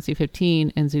Final Fantasy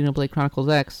 15 and Xenoblade Chronicles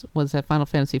X was that Final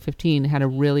Fantasy 15 had a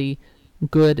really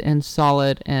good and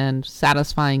solid and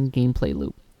satisfying gameplay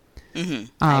loop.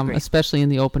 Especially in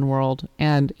the open world,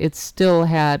 and it still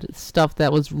had stuff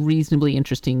that was reasonably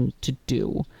interesting to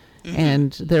do.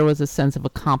 And there was a sense of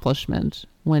accomplishment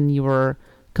when you were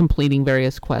completing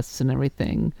various quests and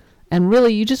everything. And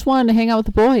really, you just wanted to hang out with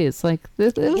the boys. Like,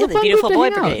 it was a the fun beautiful group to boy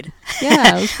hang out. brigade.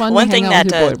 Yeah, it was fun to hang out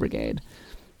with your boy brigade.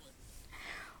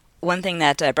 One thing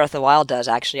that Breath of the Wild does,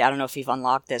 actually, I don't know if you've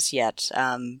unlocked this yet,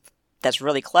 that's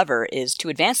really clever, is to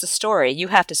advance the story, you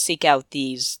have to seek out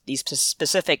these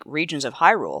specific regions of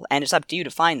Hyrule, and it's up to you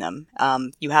to find them.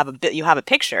 You have a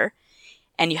picture,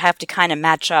 and you have to kind of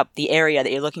match up the area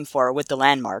that you're looking for with the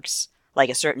landmarks, like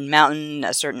a certain mountain,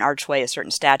 a certain archway, a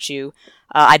certain statue.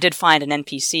 I did find an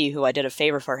NPC who I did a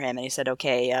favor for him, and he said,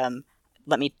 okay,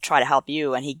 let me try to help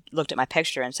you, and he looked at my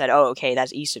picture and said, oh, okay,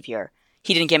 that's east of here.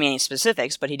 He didn't give me any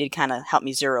specifics, but he did kind of help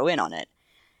me zero in on it.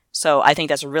 So I think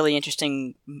that's a really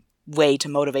interesting way to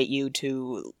motivate you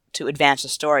to advance the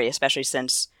story, especially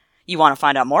since you want to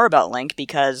find out more about Link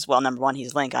because, well, number one,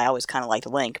 he's Link. I always kind of liked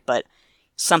Link, but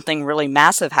something really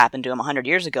massive happened to him 100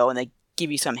 years ago, and they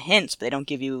give you some hints, but they don't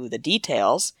give you the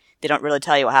details. They don't really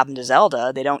tell you what happened to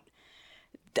Zelda.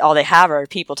 All they have are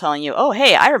people telling you, oh,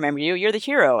 hey, I remember you, you're the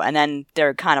hero, and then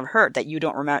they're kind of hurt that you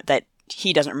don't remember, that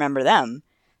he doesn't remember them.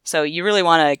 So you really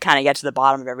want to kind of get to the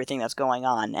bottom of everything that's going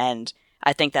on, and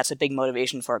I think that's a big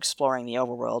motivation for exploring the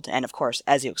overworld. And of course,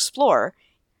 as you explore,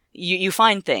 you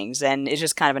find things, and it's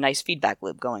just kind of a nice feedback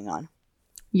loop going on.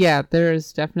 Yeah, there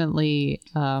is definitely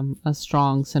a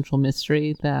strong central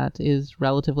mystery that is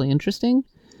relatively interesting.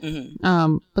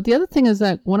 But the other thing is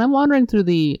that when I'm wandering through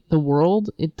the world,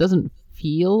 it doesn't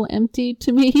feel empty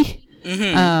to me.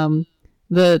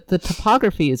 The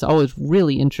topography is always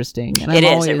really interesting, and I'm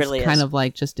always really kind of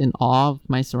like just in awe of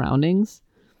my surroundings.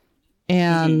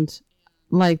 And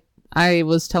like I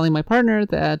was telling my partner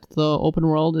that the open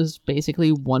world is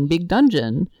basically one big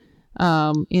dungeon,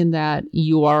 in that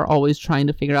you are always trying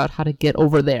to figure out how to get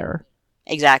over there.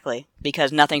 Exactly,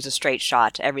 because nothing's a straight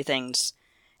shot.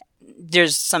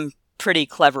 There's some pretty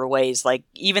clever ways, like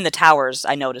even the towers,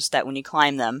 I noticed that when you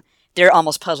climb them, they're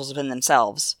almost puzzles within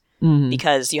themselves.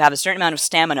 Because you have a certain amount of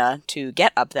stamina to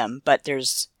get up them, but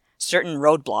there's certain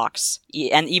roadblocks,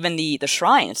 and even the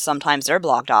shrines, sometimes they're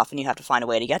blocked off and you have to find a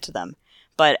way to get to them.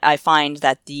 But I find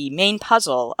that the main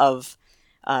puzzle of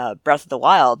Breath of the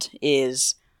Wild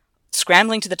is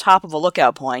scrambling to the top of a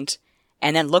lookout point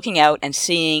and then looking out and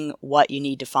seeing what you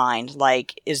need to find.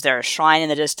 Like, is there a shrine in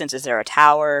the distance? Is there a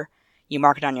tower? You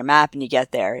mark it on your map and you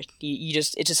get there.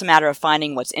 It's just a matter of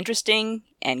finding what's interesting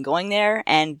and going there,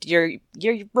 and you're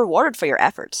rewarded for your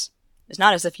efforts. It's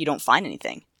not as if you don't find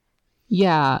anything.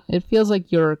 Yeah, it feels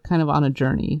like you're kind of on a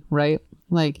journey, right?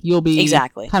 Like you'll be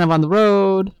exactly kind of on the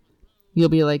road. You'll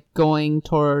be like going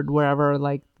toward wherever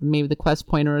like maybe the quest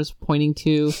pointer is pointing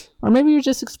to, or maybe you're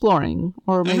just exploring,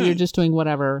 or maybe you're just doing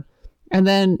whatever. And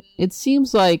then it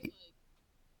seems like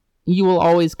you will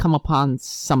always come upon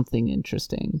something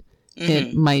interesting.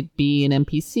 It might be an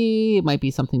NPC, it might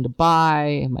be something to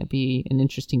buy, it might be an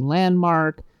interesting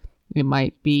landmark, it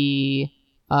might be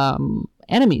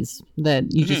enemies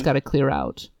that you just got to clear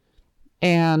out.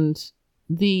 And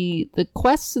the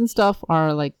quests and stuff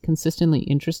are like consistently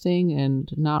interesting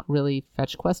and not really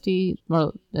fetch questy,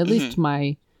 or at least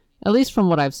from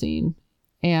what I've seen.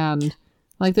 And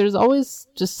like there's always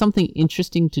just something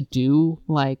interesting to do.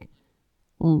 Like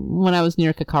when I was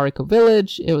near Kakariko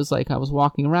Village, it was like I was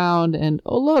walking around and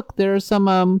oh look, there's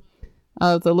some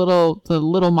the little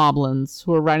moblins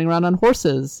who are riding around on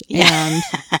horses, and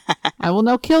I will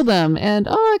now kill them. And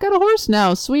oh, I got a horse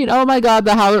now, sweet. Oh my god,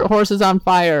 the horse is on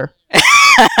fire.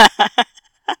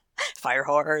 Fire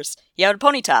horse. You have a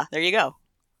ponyta. There you go.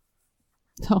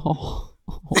 Oh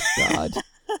god.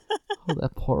 Oh,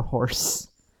 that poor horse.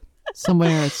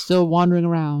 Somewhere it's still wandering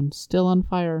around, still on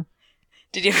fire.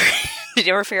 Did you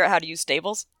ever figure out how to use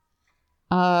stables?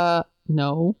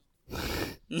 No.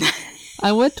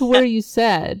 I went to where you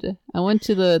said. I went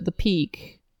to the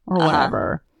peak or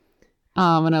whatever.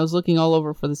 And I was looking all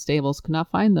over for the stables, could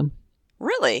not find them.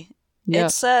 Really? Yeah.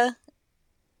 It's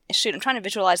shoot, I'm trying to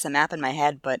visualize the map in my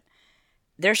head, but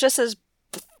there's just this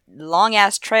long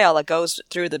ass trail that goes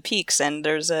through the peaks, and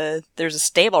there's a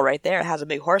stable right there. It has a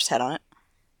big horse head on it.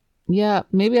 Yeah,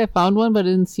 maybe I found one, but it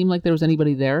didn't seem like there was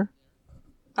anybody there.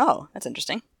 Oh, that's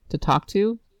interesting. To talk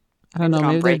to? I don't know,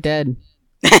 maybe they're dead.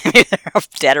 Maybe they're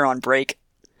dead or on break.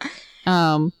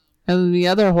 And the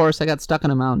other horse, I got stuck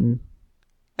on a mountain.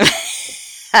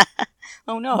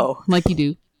 Oh no. Like you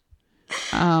do.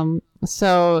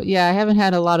 So, yeah, I haven't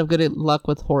had a lot of good luck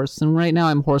with horse, and right now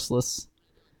I'm horseless.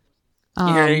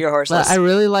 You're horseless. But I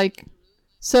really like...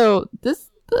 So,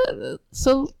 this is an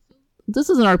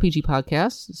RPG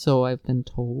podcast, so I've been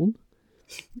told.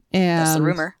 And that's the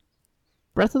rumor.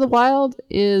 Breath of the Wild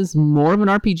is more of an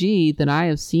RPG than I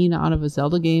have seen out of a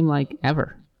Zelda game, like,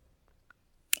 ever.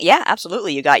 Yeah,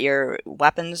 absolutely. You got your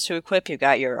weapons to equip, you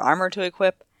got your armor to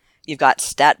equip, you've got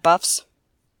stat buffs.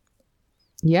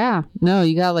 Yeah, no,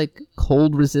 you got like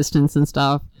cold resistance and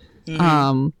stuff.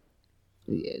 The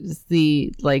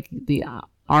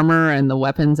armor and the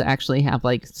weapons actually have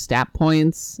like stat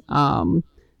points,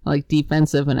 like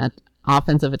defensive and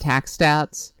offensive attack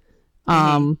stats.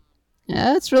 Yeah,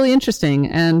 it's really interesting.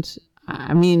 And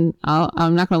I mean,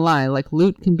 I'm not gonna lie, like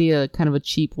loot can be a kind of a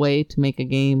cheap way to make a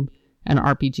game an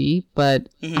RPG, but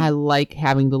I like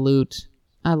having the loot.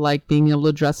 I like being able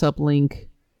to dress up Link.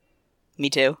 Me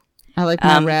too. I like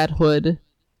my rad hood.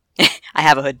 I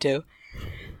have a hood too.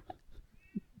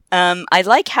 I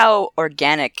like how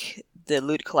organic the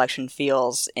loot collection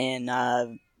feels in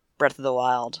Breath of the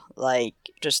Wild. Like,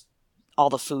 just all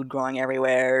the food growing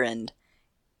everywhere, and,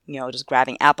 you know, just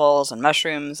grabbing apples and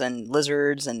mushrooms and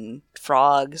lizards and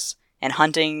frogs and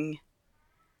hunting,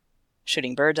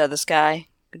 shooting birds out of the sky.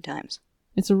 Good times.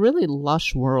 It's a really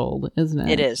lush world, isn't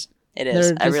it? It is. It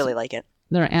is. I really like it.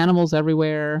 There are animals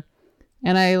everywhere.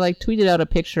 And I like tweeted out a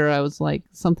picture. I was like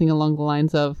something along the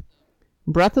lines of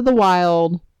Breath of the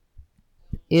Wild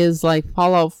is like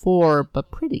Fallout 4, but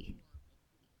pretty.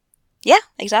 Yeah,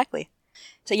 exactly.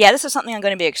 So yeah, this is something I'm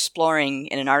going to be exploring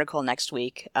in an article next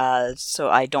week. So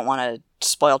I don't want to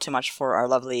spoil too much for our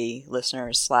lovely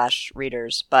listeners /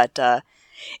 readers. But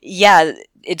yeah,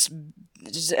 it's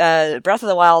Breath of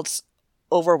the Wild's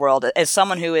overworld. As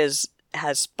someone who has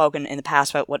spoken in the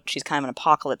past about what she's kind of an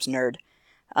apocalypse nerd,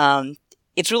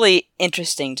 it's really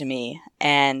interesting to me,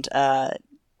 and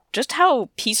just how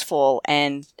peaceful,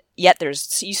 and yet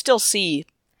you still see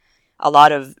a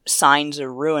lot of signs of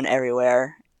ruin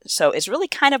everywhere. So it's really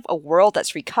kind of a world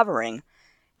that's recovering,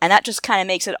 and that just kind of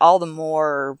makes it all the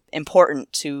more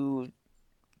important to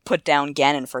put down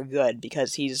Ganon for good,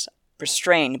 because he's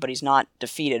restrained, but he's not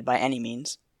defeated by any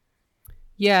means.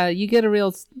 Yeah, you get a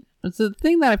real... It's the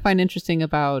thing that I find interesting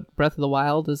about Breath of the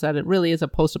Wild is that it really is a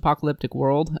post-apocalyptic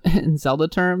world in Zelda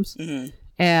terms. Mm-hmm.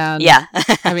 And yeah.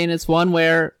 I mean, it's one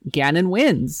where Ganon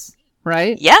wins,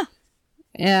 right? Yeah.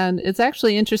 And it's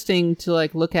actually interesting to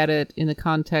like look at it in the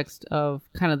context of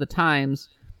kind of the times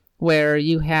where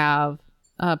you have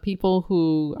people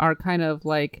who are kind of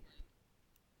like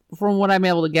from what I'm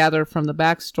able to gather from the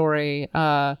backstory,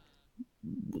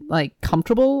 like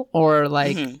comfortable or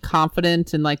like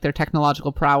confident in like their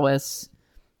technological prowess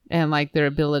and like their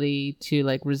ability to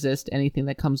like resist anything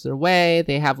that comes their way.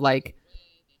 They have like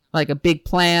a big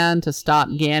plan to stop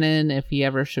Ganon if he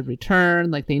ever should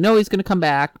return. Like they know he's going to come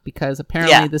back because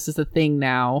apparently this is a thing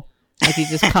now. Like he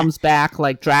just comes back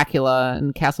like Dracula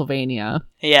in Castlevania.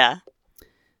 Yeah.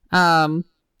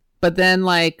 But then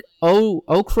like,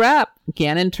 oh crap,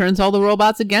 Ganon turns all the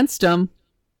robots against him.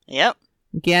 Yep.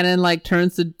 Ganon like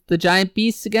turns the giant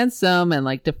beasts against them and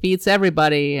like defeats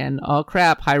everybody, and oh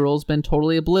crap, Hyrule's been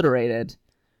totally obliterated.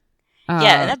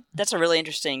 Yeah, and that's a really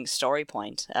interesting story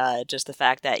point. Just the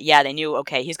fact that they knew,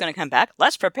 okay, he's going to come back.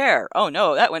 Let's prepare. Oh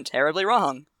no, that went terribly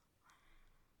wrong.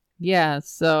 Yeah,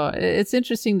 so it's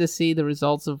interesting to see the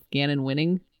results of Ganon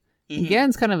winning.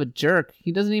 Ganon's kind of a jerk.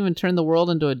 He doesn't even turn the world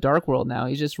into a dark world now.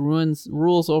 He just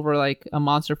rules over like a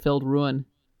monster-filled ruin.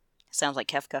 Sounds like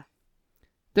Kefka.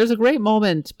 There's a great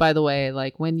moment, by the way,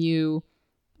 like when you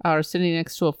are sitting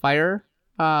next to a fire,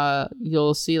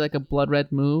 you'll see like a blood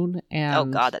red moon, and oh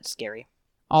god, that's scary.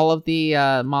 All of the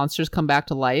monsters come back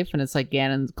to life, and it's like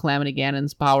Calamity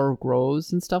Ganon's power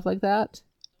grows and stuff like that.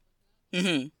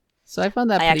 So I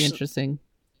found that pretty interesting.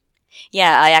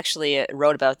 Yeah, I actually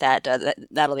wrote about that.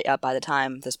 That'll be up by the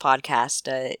time this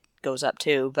podcast goes up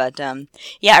too. But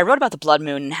I wrote about the blood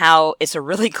moon and how it's a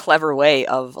really clever way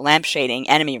of lampshading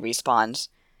enemy respawns.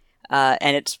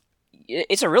 And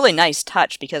it's a really nice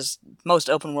touch because most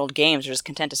open world games are just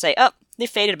content to say, oh, they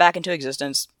faded back into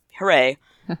existence. Hooray.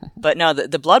 But no,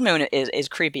 the blood moon is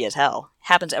creepy as hell.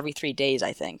 Happens every 3 days,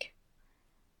 I think.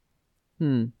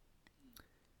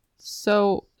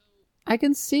 So I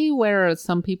can see where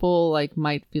some people like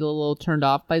might feel a little turned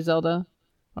off by Zelda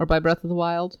or by Breath of the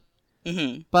Wild.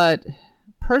 But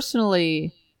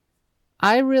personally,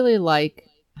 I really like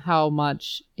how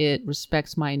much it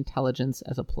respects my intelligence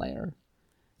as a player.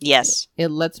 Yes. It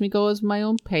lets me go at my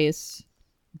own pace,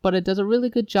 but it does a really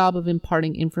good job of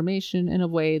imparting information in a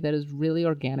way that is really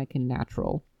organic and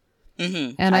natural.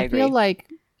 And I feel like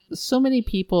so many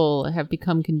people have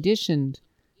become conditioned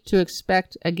to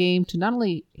expect a game to not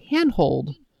only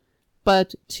handhold,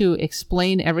 but to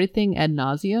explain everything ad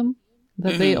nauseum,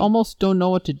 that they almost don't know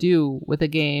what to do with a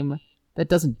game that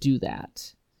doesn't do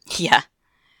that. Yeah.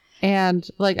 And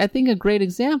like I think a great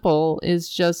example is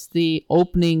just the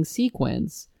opening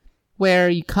sequence where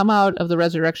you come out of the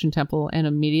Resurrection Temple and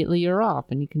immediately you're off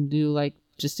and you can do like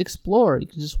just explore. You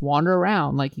can just wander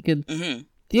around. Like you could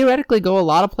theoretically go a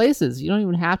lot of places. You don't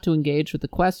even have to engage with the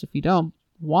quest if you don't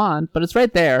want, but it's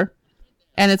right there.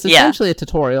 And it's essentially a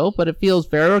tutorial, but it feels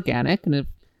very organic and it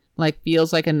like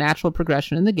feels like a natural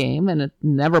progression in the game, and it's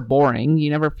never boring.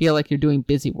 You never feel like you're doing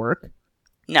busy work.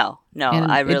 No,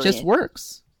 and it just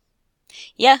works.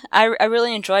 Yeah, I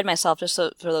really enjoyed myself just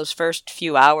for those first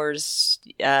few hours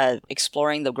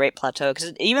exploring the Great Plateau,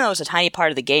 because even though it's a tiny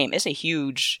part of the game, it's a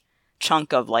huge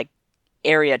chunk of like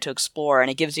area to explore,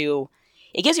 and it gives you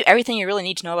everything you really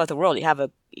need to know about the world. You have a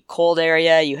cold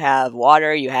area, you have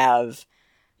water, you have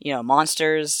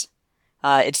monsters.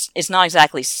 It's not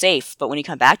exactly safe, but when you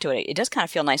come back to it, it does kind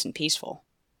of feel nice and peaceful.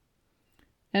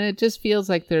 And it just feels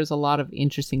like there's a lot of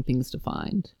interesting things to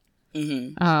find.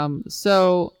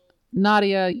 So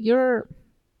Nadia, you're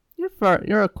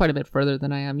quite a bit further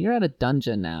than I am. You're at a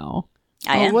dungeon now.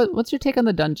 I am. What's your take on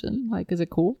the dungeon? Like, is it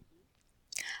cool?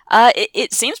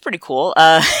 It seems pretty cool.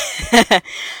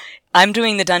 I'm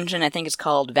doing the dungeon, I think it's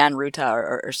called Van Ruta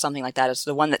or something like that. It's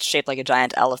the one that's shaped like a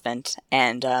giant elephant.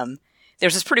 And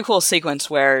there's this pretty cool sequence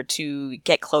where to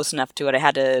get close enough to it, I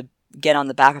had to get on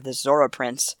the back of this Zora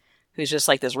Prince, who's just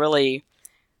like this really...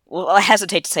 Well, I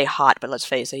hesitate to say hot, but let's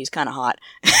face it, he's kind of hot.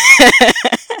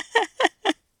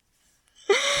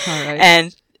 All right.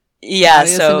 And, yeah,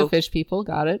 so... fish people,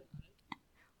 got it.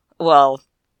 Well,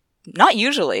 not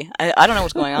usually. I don't know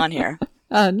what's going on here.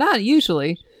 Not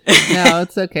usually. No,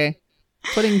 it's okay.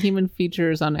 Putting human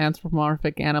features on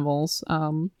anthropomorphic animals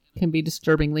can be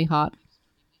disturbingly hot.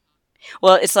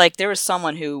 Well, it's like there was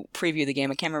someone who previewed the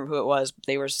game. I can't remember who it was.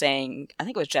 They were saying, I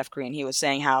think it was Jeff Green. He was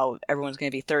saying how everyone's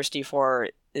going to be thirsty for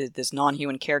this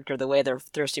non-human character the way they're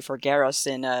thirsty for Garrus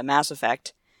in Mass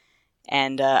Effect.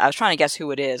 And I was trying to guess who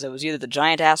it is. It was either the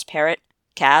giant-ass parrot,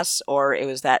 Cass, or it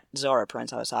was that Zora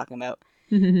Prince I was talking about.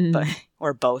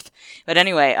 Or both. But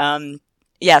anyway,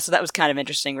 yeah, so that was kind of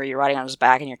interesting where you're riding on his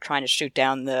back and you're trying to shoot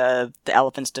down the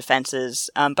elephant's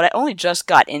defenses. But I only just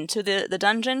got into the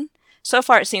dungeon. So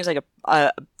far, it seems like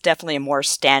definitely a more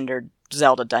standard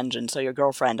Zelda dungeon, so your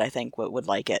girlfriend, I think, would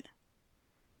like it.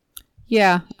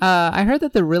 Yeah, I heard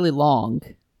that they're really long.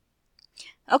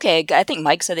 Okay, I think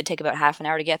Mike said they take about half an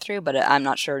hour to get through, but I'm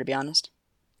not sure, to be honest.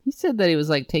 He said that he was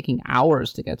like taking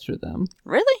hours to get through them.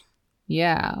 Really?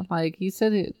 Yeah, like he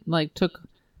said it like took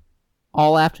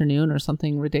all afternoon or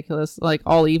something ridiculous. Like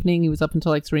all evening, he was up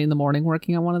until like 3 a.m.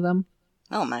 working on one of them.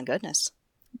 Oh my goodness.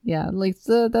 Yeah, like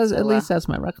at least that's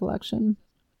my recollection.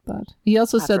 But he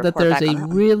also said that there's a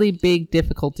really big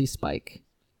difficulty spike.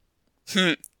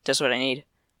 Just what I need.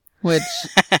 Which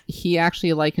he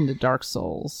actually likened to Dark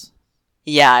Souls.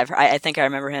 Yeah, I think I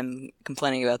remember him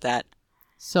complaining about that.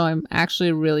 So I'm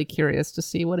actually really curious to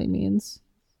see what he means.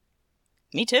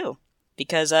 Me too.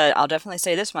 Because I'll definitely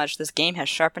say this much, this game has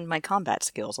sharpened my combat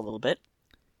skills a little bit.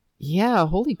 Yeah,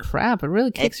 holy crap. It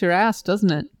really kicks your ass,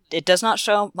 doesn't it? It does not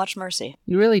show much mercy.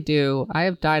 You really do. I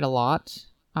have died a lot.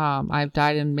 I've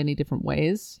died in many different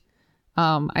ways.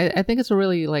 I think it's a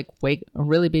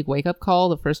really big wake up call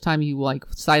the first time you like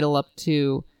sidle up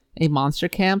to a monster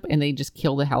camp and they just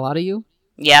kill the hell out of you.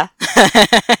 Yeah.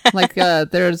 Like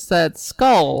there's that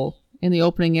skull in the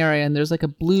opening area and there's like a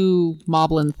blue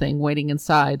moblin thing waiting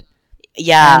inside.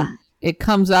 Yeah. And it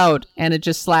comes out and it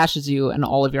just slashes you and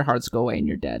all of your hearts go away and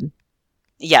you're dead.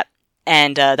 Yeah.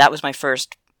 And that was my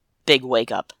first big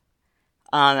wake up.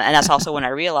 And that's also when I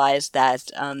realized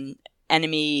that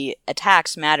enemy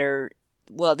attacks matter.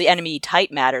 Well, the enemy type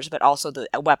matters, but also the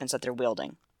weapons that they're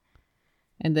wielding.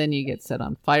 And then you get set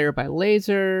on fire by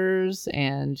lasers,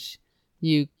 and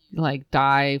you like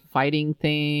die fighting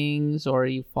things, or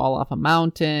you fall off a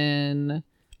mountain,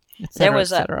 etc.,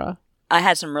 etc. I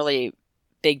had some really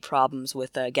big problems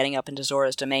with getting up into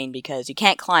Zora's domain because you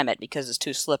can't climb it because it's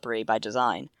too slippery by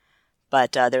design.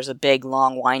 But there's a big,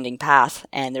 long, winding path,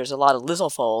 and there's a lot of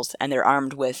Lizzlefoals, and they're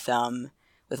armed with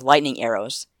lightning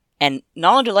arrows. And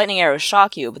not only do lightning arrows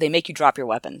shock you, but they make you drop your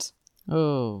weapons.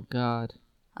 Oh, God.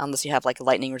 Unless you have, like,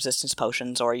 lightning resistance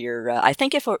potions, or your... I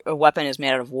think if a weapon is made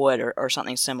out of wood or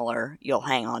something similar, you'll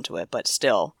hang on to it, but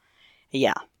still,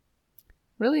 yeah.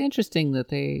 Really interesting that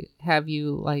they have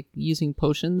you, like, using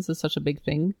potions is such a big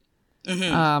thing.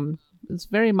 Mm-hmm. It's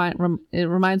very... it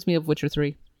reminds me of Witcher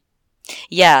 3.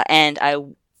 Yeah, and I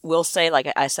will say,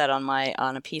 like I said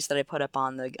on a piece that I put up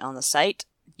on the site,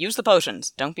 use the potions.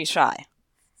 Don't be shy.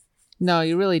 No,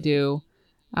 you really do.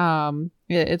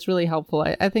 It's really helpful.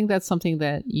 I think that's something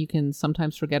that you can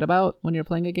sometimes forget about when you're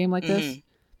playing a game like this.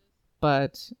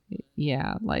 But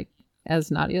yeah, like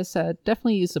as Nadia said,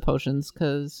 definitely use the potions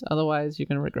because otherwise you're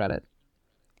going to regret it.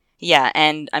 Yeah,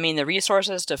 and I mean the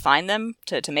resources to find them,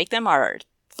 to make them are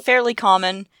fairly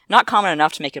common. Not common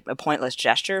enough to make it a pointless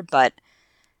gesture, but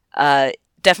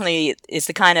definitely it's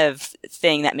the kind of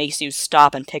thing that makes you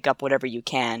stop and pick up whatever you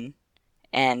can.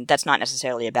 And that's not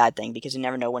necessarily a bad thing because you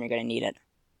never know when you're going to need it.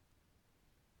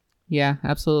 Yeah,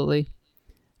 absolutely.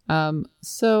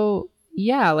 So,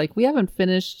 yeah, like we haven't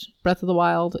finished Breath of the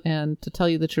Wild, and to tell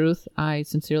you the truth, I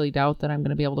sincerely doubt that I'm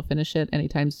going to be able to finish it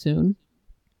anytime soon.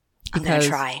 I'm going to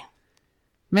try.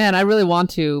 Man, I really want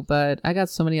to, but I got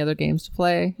so many other games to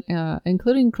play,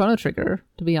 including Chrono Trigger,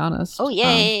 to be honest. Oh,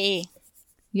 yay!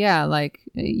 Yeah, like,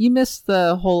 you missed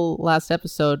the whole last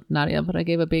episode, Nadia, but I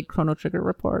gave a big Chrono Trigger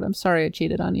report. I'm sorry I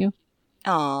cheated on you.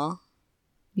 Aw.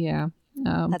 Yeah.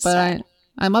 That's but sad.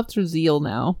 I'm up through Zeal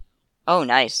now. Oh,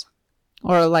 nice.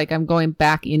 Or, like, I'm going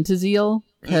back into Zeal,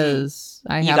 because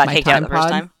I have my kicked time out the first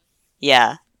time?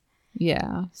 Yeah.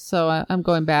 Yeah, so I'm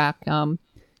going back.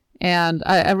 And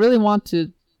I really want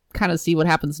to kind of see what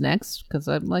happens next, because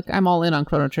I'm all in on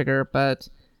Chrono Trigger, but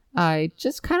I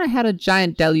just kind of had a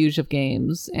giant deluge of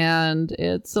games, and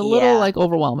it's a little like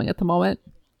overwhelming at the moment.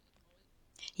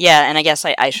 Yeah, and I guess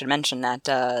I should mention that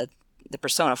the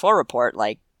Persona 4 report,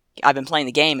 like, I've been playing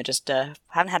the game and just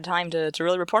haven't had time to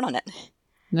really report on it.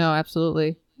 No,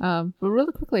 absolutely. But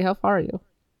really quickly, how far are you?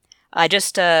 I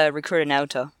just recruited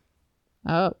Naoto.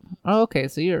 Oh, okay.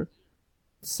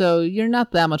 So you're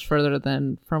not that much further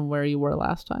than from where you were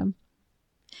last time.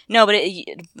 No, but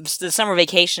it's the summer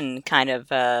vacation kind of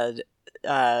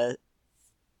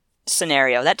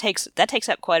scenario that takes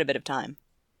up quite a bit of time.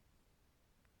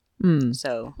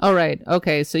 So. Oh right.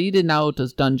 Okay. So you did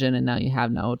Naoto's dungeon, and now you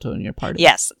have Naoto in your party.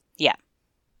 Yes. Yeah.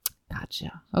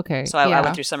 Gotcha. Okay. So I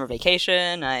went through summer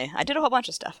vacation. I did a whole bunch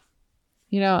of stuff.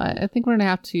 You know, I think we're gonna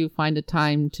have to find a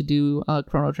time to do a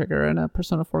Chrono Trigger and a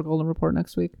Persona 4 Golden Report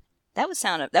next week. That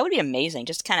would be amazing.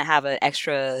 Just to kind of have an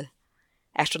extra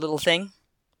little thing.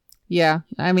 Yeah,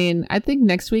 I mean, I think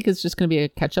next week is just going to be a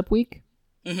catch-up week.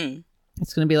 Mm-hmm.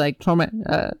 It's going to be like Torment.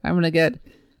 I'm going to get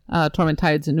Torment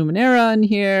Tides and Numenera in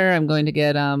here. I'm going to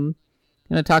get going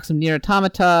to talk some Nier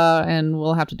Automata, and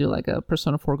we'll have to do like a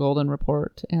Persona 4 Golden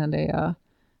report and a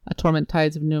Torment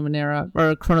Tides of Numenera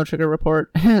or a Chrono Trigger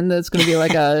report, and that's going to be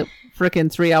like a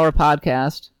freaking 3-hour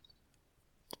podcast.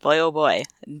 Boy, oh boy!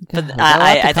 But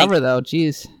I think though,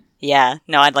 jeez. Yeah,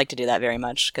 no, I'd like to do that very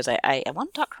much because I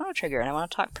want to talk Chrono Trigger and I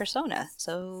want to talk Persona.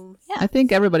 So yeah, I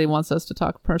think everybody wants us to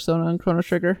talk Persona and Chrono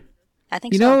Trigger. I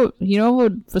think so. You know who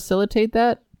would facilitate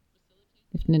that?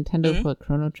 If Nintendo Mm-hmm. put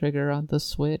Chrono Trigger on the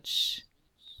Switch.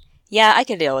 Yeah, I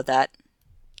could deal with that.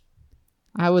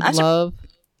 I would love...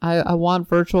 I want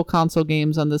virtual console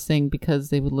games on this thing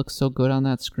because they would look so good on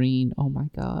that screen. Oh my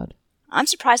god. I'm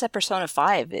surprised that Persona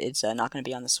 5 is not going to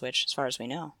be on the Switch, as far as we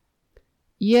know.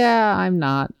 Yeah, I'm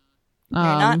not. You're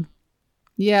not?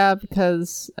 Yeah,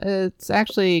 because it's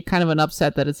actually kind of an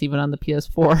upset that it's even on the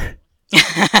PS4.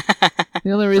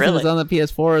 The only reason it's on the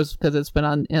PS4 is because it's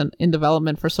been in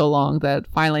development for so long that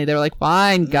finally they were like,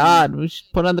 fine, God, we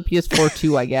should put it on the PS4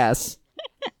 too, I guess.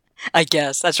 I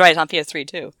guess. That's right, it's on PS3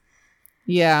 too.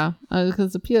 Yeah,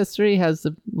 because the PS3 has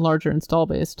the larger install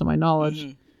base, to my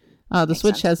knowledge. The Makes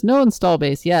Switch sense. has no install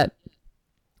base yet.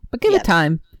 But give it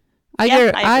time.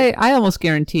 I almost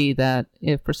guarantee that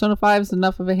if Persona 5 is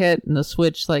enough of a hit and the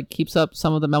Switch keeps up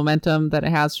some of the momentum that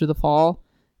it has through the fall,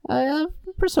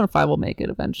 Persona 5 will make it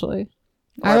eventually.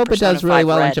 I hope Persona it does really 5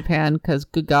 well in Red. Japan because,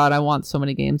 good God, I want so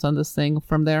many games on this thing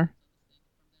from there.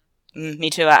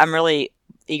 Me too. I'm really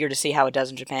eager to see how it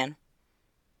does in Japan.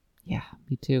 Yeah,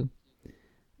 me too.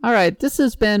 All right, this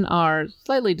has been our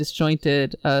slightly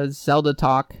disjointed Zelda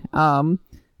talk.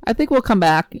 I think we'll come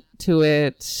back to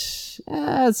it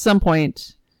at some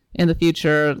point in the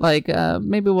future.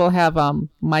 Maybe we'll have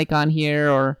Mike on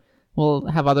here, or we'll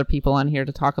have other people on here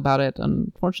to talk about it.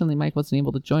 Unfortunately, Mike wasn't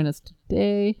able to join us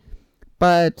today,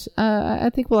 but I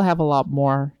think we'll have a lot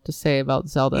more to say about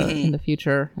Zelda in the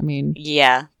future. I mean,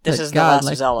 Yeah, this is the God,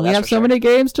 last of Zelda. we That's have for so sure. many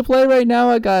games to play right now.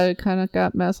 I kind of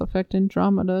got Mass Effect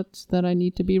Andromeda that I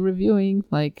need to be reviewing.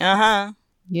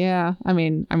 Yeah, I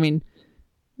mean,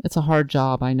 it's a hard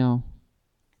job. I know,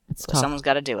 it's tough. Someone's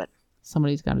got to do it.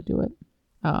 Somebody's got to do it.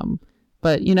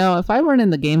 But if I weren't in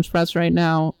the games press right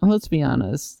now, let's be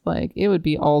honest, it would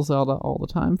be all Zelda all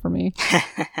the time for me.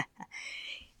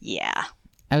 Yeah.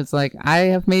 I was like, I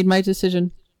have made my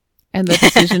decision, and the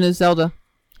decision is Zelda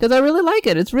because I really like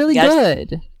it. It's really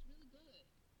good.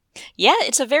 Yeah,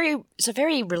 it's a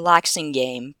very relaxing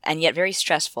game and yet very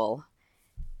stressful.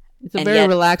 It's a very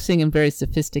relaxing and very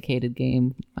sophisticated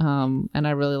game, and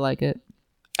I really like it.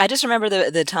 I just remember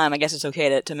the time, I guess it's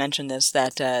okay to mention this,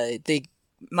 that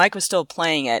Mike was still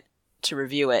playing it to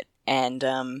review it, and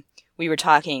we were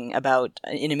talking about,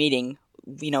 in a meeting,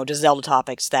 just Zelda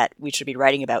topics that we should be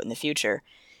writing about in the future.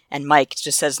 And Mike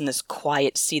just says in this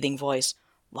quiet, seething voice,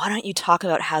 "Why don't you talk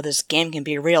about how this game can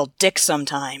be a real dick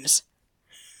sometimes?"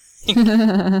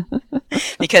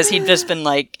 Because he'd just been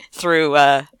through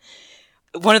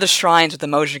one of the shrines with the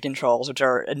motion controls, which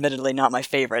are admittedly not my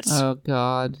favorites. Oh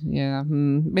God, yeah.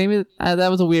 Maybe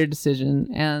that was a weird decision,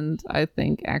 and I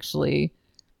think actually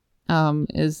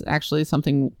is actually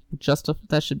something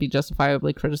that should be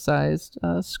justifiably criticized.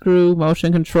 Screw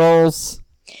motion controls.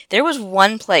 There was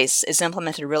one place it's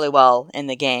implemented really well in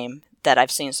the game that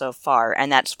I've seen so far,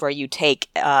 and that's where you take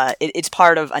it's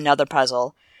part of another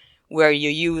puzzle where you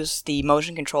use the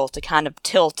motion controls to kind of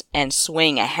tilt and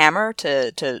swing a hammer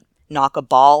to knock a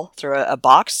ball through a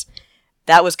box.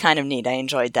 That was kind of neat. I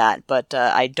enjoyed that, but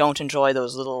I don't enjoy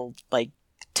those little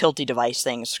tilty device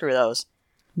things. Screw those.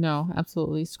 No,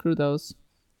 absolutely screw those.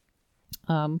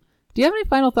 Do you have any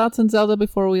final thoughts on Zelda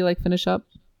before we finish up?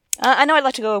 I know I'd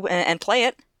like to go and play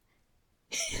it.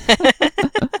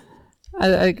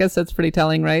 I guess that's pretty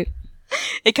telling, right?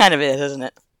 It kind of is, isn't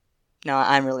it? No,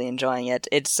 I'm really enjoying it.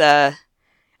 It's I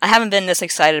haven't been this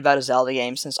excited about a Zelda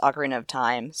game since Ocarina of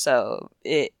Time, so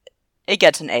it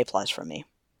gets an A+ from me.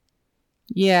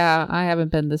 Yeah, I haven't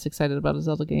been this excited about a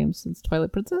Zelda game since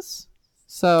Twilight Princess.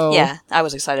 So Yeah, I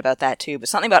was excited about that too, but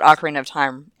something about Ocarina of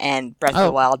Time and Breath of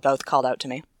the Wild both called out to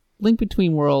me. Link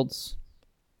Between Worlds.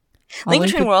 Link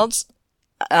Between Worlds,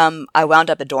 I wound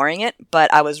up adoring it,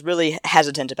 but I was really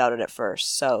hesitant about it at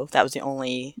first, so that was the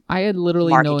only I had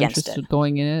literally mark no against interest it. in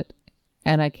going in it,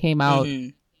 and I came out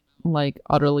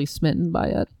utterly smitten by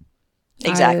it.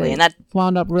 Exactly, and that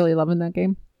wound up really loving that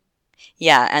game.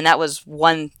 Yeah, and that was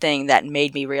one thing that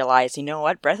made me realize, you know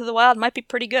what, Breath of the Wild might be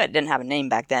pretty good. It didn't have a name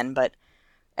back then, but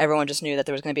everyone just knew that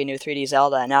there was going to be a new 3D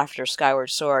Zelda, and after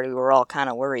Skyward Sword, we were all kind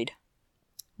of worried.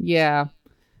 Yeah.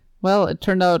 Well, it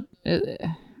turned out...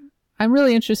 I'm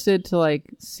really interested to,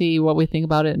 see what we think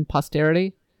about it in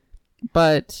posterity,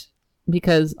 but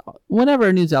because whenever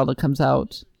a new Zelda comes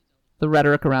out, the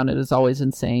rhetoric around it is always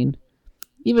insane.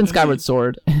 Even Skyward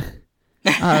Sword.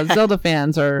 Zelda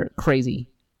fans are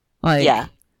crazy. Yeah.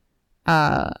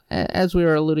 As we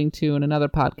were alluding to in another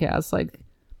podcast,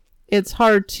 it's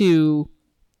hard to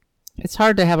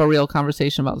have a real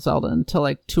conversation about Zelda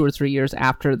until 2 or 3 years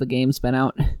after the game's been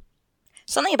out.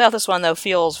 Something about this one, though,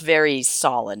 feels very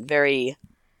solid, very...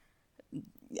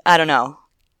 I don't know.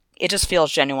 It just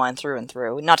feels genuine through and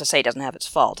through. Not to say it doesn't have its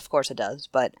fault, of course it does,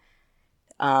 but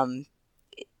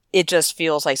it just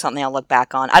feels like something I'll look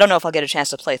back on. I don't know if I'll get a chance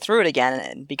to play through it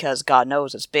again, because God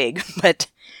knows it's big, but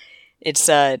it's,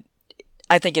 I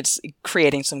think it's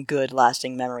creating some good,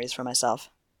 lasting memories for myself.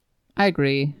 I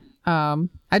agree.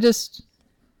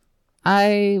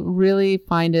 I really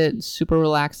find it super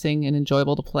relaxing and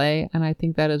enjoyable to play, and I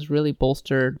think that is really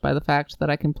bolstered by the fact that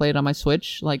I can play it on my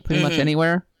Switch, like pretty much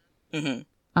anywhere.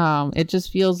 It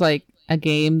just feels like a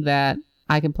game that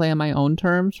I can play on my own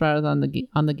terms rather than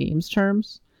on the game's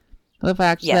terms. The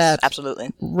fact that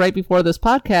absolutely. Right before this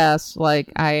podcast,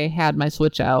 like I had my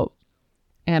Switch out,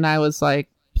 and I was like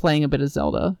playing a bit of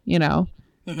Zelda, you know.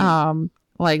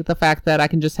 Like the fact that I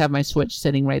can just have my Switch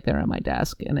sitting right there on my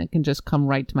desk and it can just come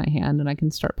right to my hand and I can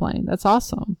start playing. That's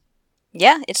awesome.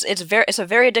 Yeah, it's a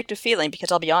very addictive feeling,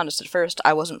 because I'll be honest, at first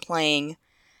I wasn't playing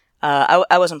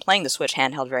I wasn't playing the Switch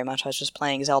handheld very much. I was just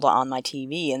playing Zelda on my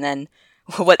TV, and then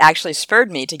what actually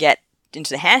spurred me to get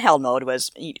into the handheld mode was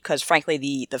because frankly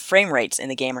the frame rates in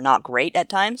the game are not great at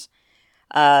times.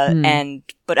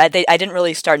 But I didn't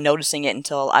really start noticing it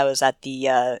until I was at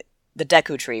the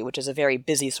Deku Tree, which is a very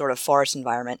busy sort of forest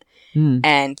environment,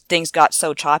 and things got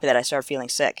so choppy that I started feeling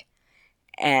sick.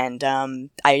 And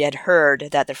I had heard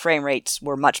that the frame rates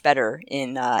were much better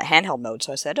in handheld mode,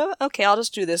 so I said, "Oh, okay, I'll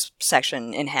just do this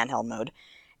section in handheld mode."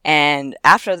 And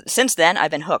since then,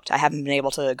 I've been hooked. I haven't been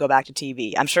able to go back to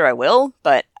TV. I'm sure I will,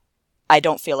 but I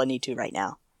don't feel a need to right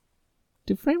now.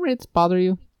 Do frame rates bother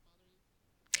you?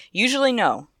 Usually,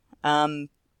 no.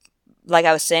 Like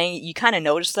I was saying, you kind of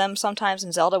notice them sometimes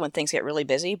in Zelda when things get really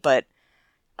busy, but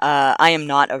I am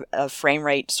not a frame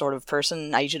rate sort of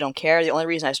person. I usually don't care. The only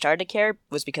reason I started to care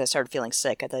was because I started feeling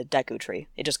sick at the Deku Tree.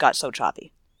 It just got so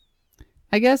choppy.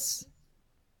 I guess,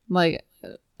 like,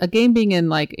 a game being in,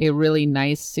 like, a really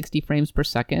nice 60 frames per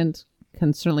second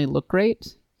can certainly look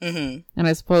great. And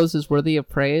I suppose is worthy of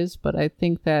praise, but I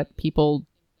think that people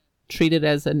treat it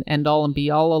as an end-all and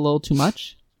be-all a little too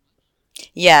much.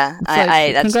 Yeah,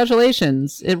 that's...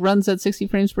 Congratulations. It runs at 60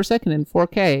 frames per second in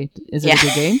 4K. Is it a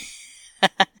good game?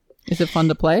 Is it fun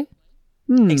to play?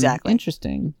 Exactly.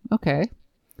 Interesting. Okay.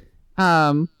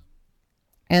 And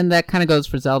that kind of goes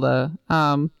for Zelda.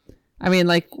 I mean,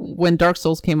 like, when Dark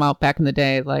Souls came out back in the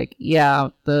day, like, yeah,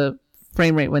 the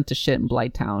frame rate went to shit in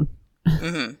Blighttown.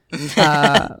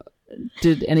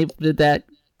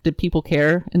 Did people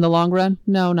care in the long run?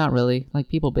 No, not really. Like,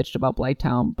 people bitched about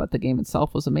Blighttown, but the game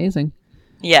itself was amazing.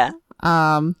 Yeah.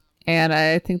 And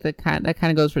I think that kind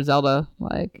of goes for Zelda.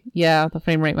 Like, yeah, the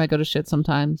frame rate might go to shit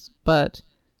sometimes, but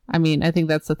I mean, I think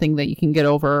that's the thing that you can get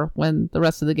over when the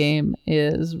rest of the game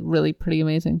is really pretty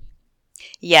amazing.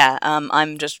 Yeah,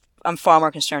 I'm far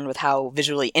more concerned with how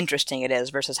visually interesting it is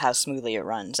versus how smoothly it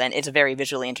runs, and it's a very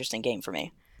visually interesting game for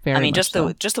me. Very I mean, just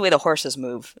the way the horses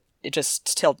move, it just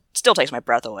still takes my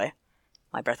breath away.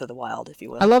 My breath of the wild, if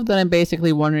you will. I love that I'm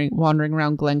basically wandering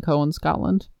around Glencoe in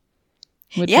Scotland,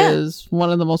 which is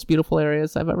one of the most beautiful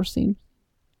areas I've ever seen.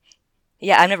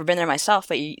 Yeah, I've never been there myself,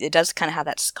 but it does kind of have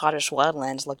that Scottish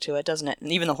wildlands look to it, doesn't it?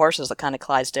 And even the horses look kind of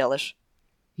Clydesdale-ish.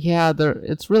 Yeah,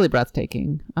 it's really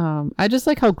breathtaking. I just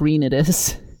like how green it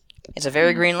is. It's a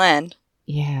very green land.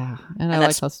 Yeah, and I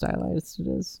like how stylized it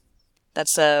is.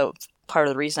 That's part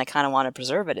of the reason I kind of want to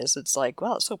preserve it, is it's like,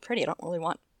 well, it's so pretty. I don't really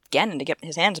want Ganon to get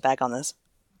his hands back on this.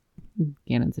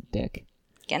 Ganon's a dick.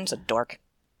 Ganon's a dork.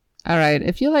 All right,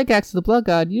 if you like Axe of the Blood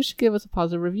God, you should give us a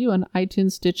positive review on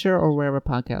iTunes, Stitcher, or wherever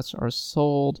podcasts are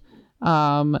sold.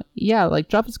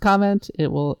 Drop us a comment.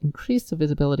 It will increase the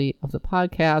visibility of the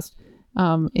podcast.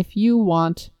 If you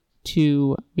want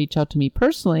to reach out to me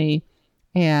personally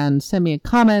and send me a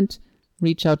comment,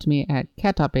 reach out to me at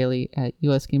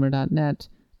cat.bailey@usgamer.net.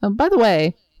 By the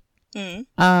way,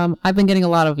 I've been getting a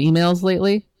lot of emails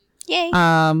lately. Yay!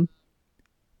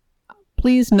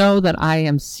 Please know that I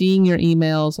am seeing your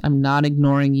emails. I'm not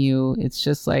ignoring you. It's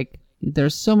just like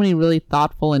there's so many really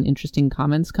thoughtful and interesting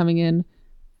comments coming in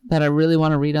that I really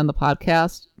want to read on the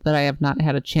podcast that I have not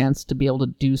had a chance to be able to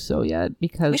do so yet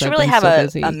because we should I've really been have so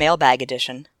busy. A mailbag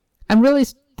edition. I'm really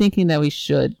thinking that we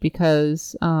should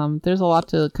because there's a lot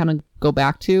to kind of go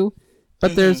back to,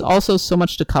 but there's also so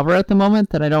much to cover at the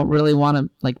moment that I don't really want to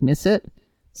like miss it.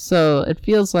 So it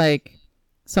feels like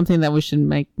something that we should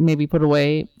maybe put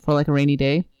away for like a rainy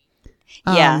day.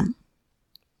 Yeah.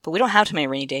 But we don't have too many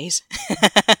rainy days.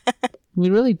 We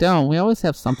really don't. We always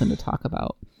have something to talk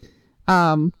about.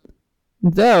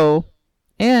 Though,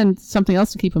 and something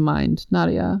else to keep in mind,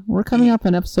 Nadia, we're coming up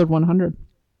on episode 100.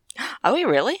 Are we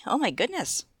really? Oh my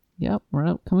goodness. Yep,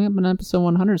 coming up on episode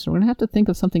 100, so we're going to have to think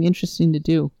of something interesting to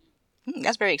do.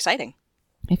 That's very exciting.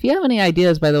 If you have any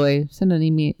ideas, by the way, send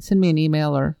me an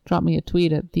email or drop me a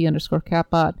tweet at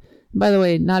 _catbot. And by the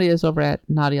way, Nadia is over at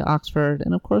Nadia Oxford.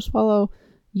 And of course, follow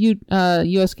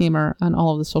US Gamer on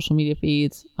all of the social media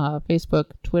feeds, Facebook,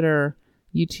 Twitter,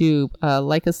 YouTube.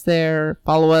 Like us there,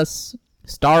 follow us,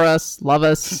 star us, love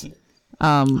us.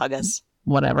 Hug us.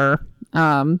 Whatever.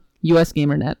 US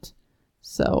GamerNet.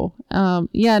 So,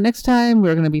 next time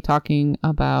we're going to be talking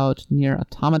about Nier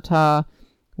Automata.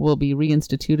 We'll be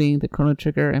reinstituting the Chrono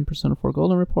Trigger and Persona 4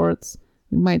 Golden reports.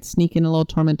 We might sneak in a little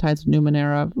Torment Tides of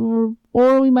Numenera,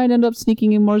 or we might end up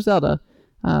sneaking in more Zelda.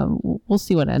 We'll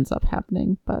see what ends up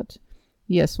happening. But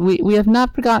yes, we have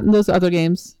not forgotten those other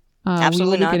games.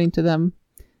 Absolutely we will be getting to them.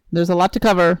 There's a lot to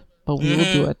cover, but we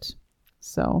will do it.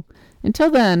 So until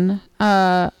then,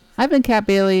 I've been Kat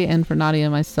Bailey, and for Nadia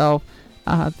and myself,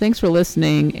 thanks for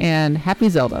listening, and happy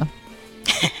Zelda.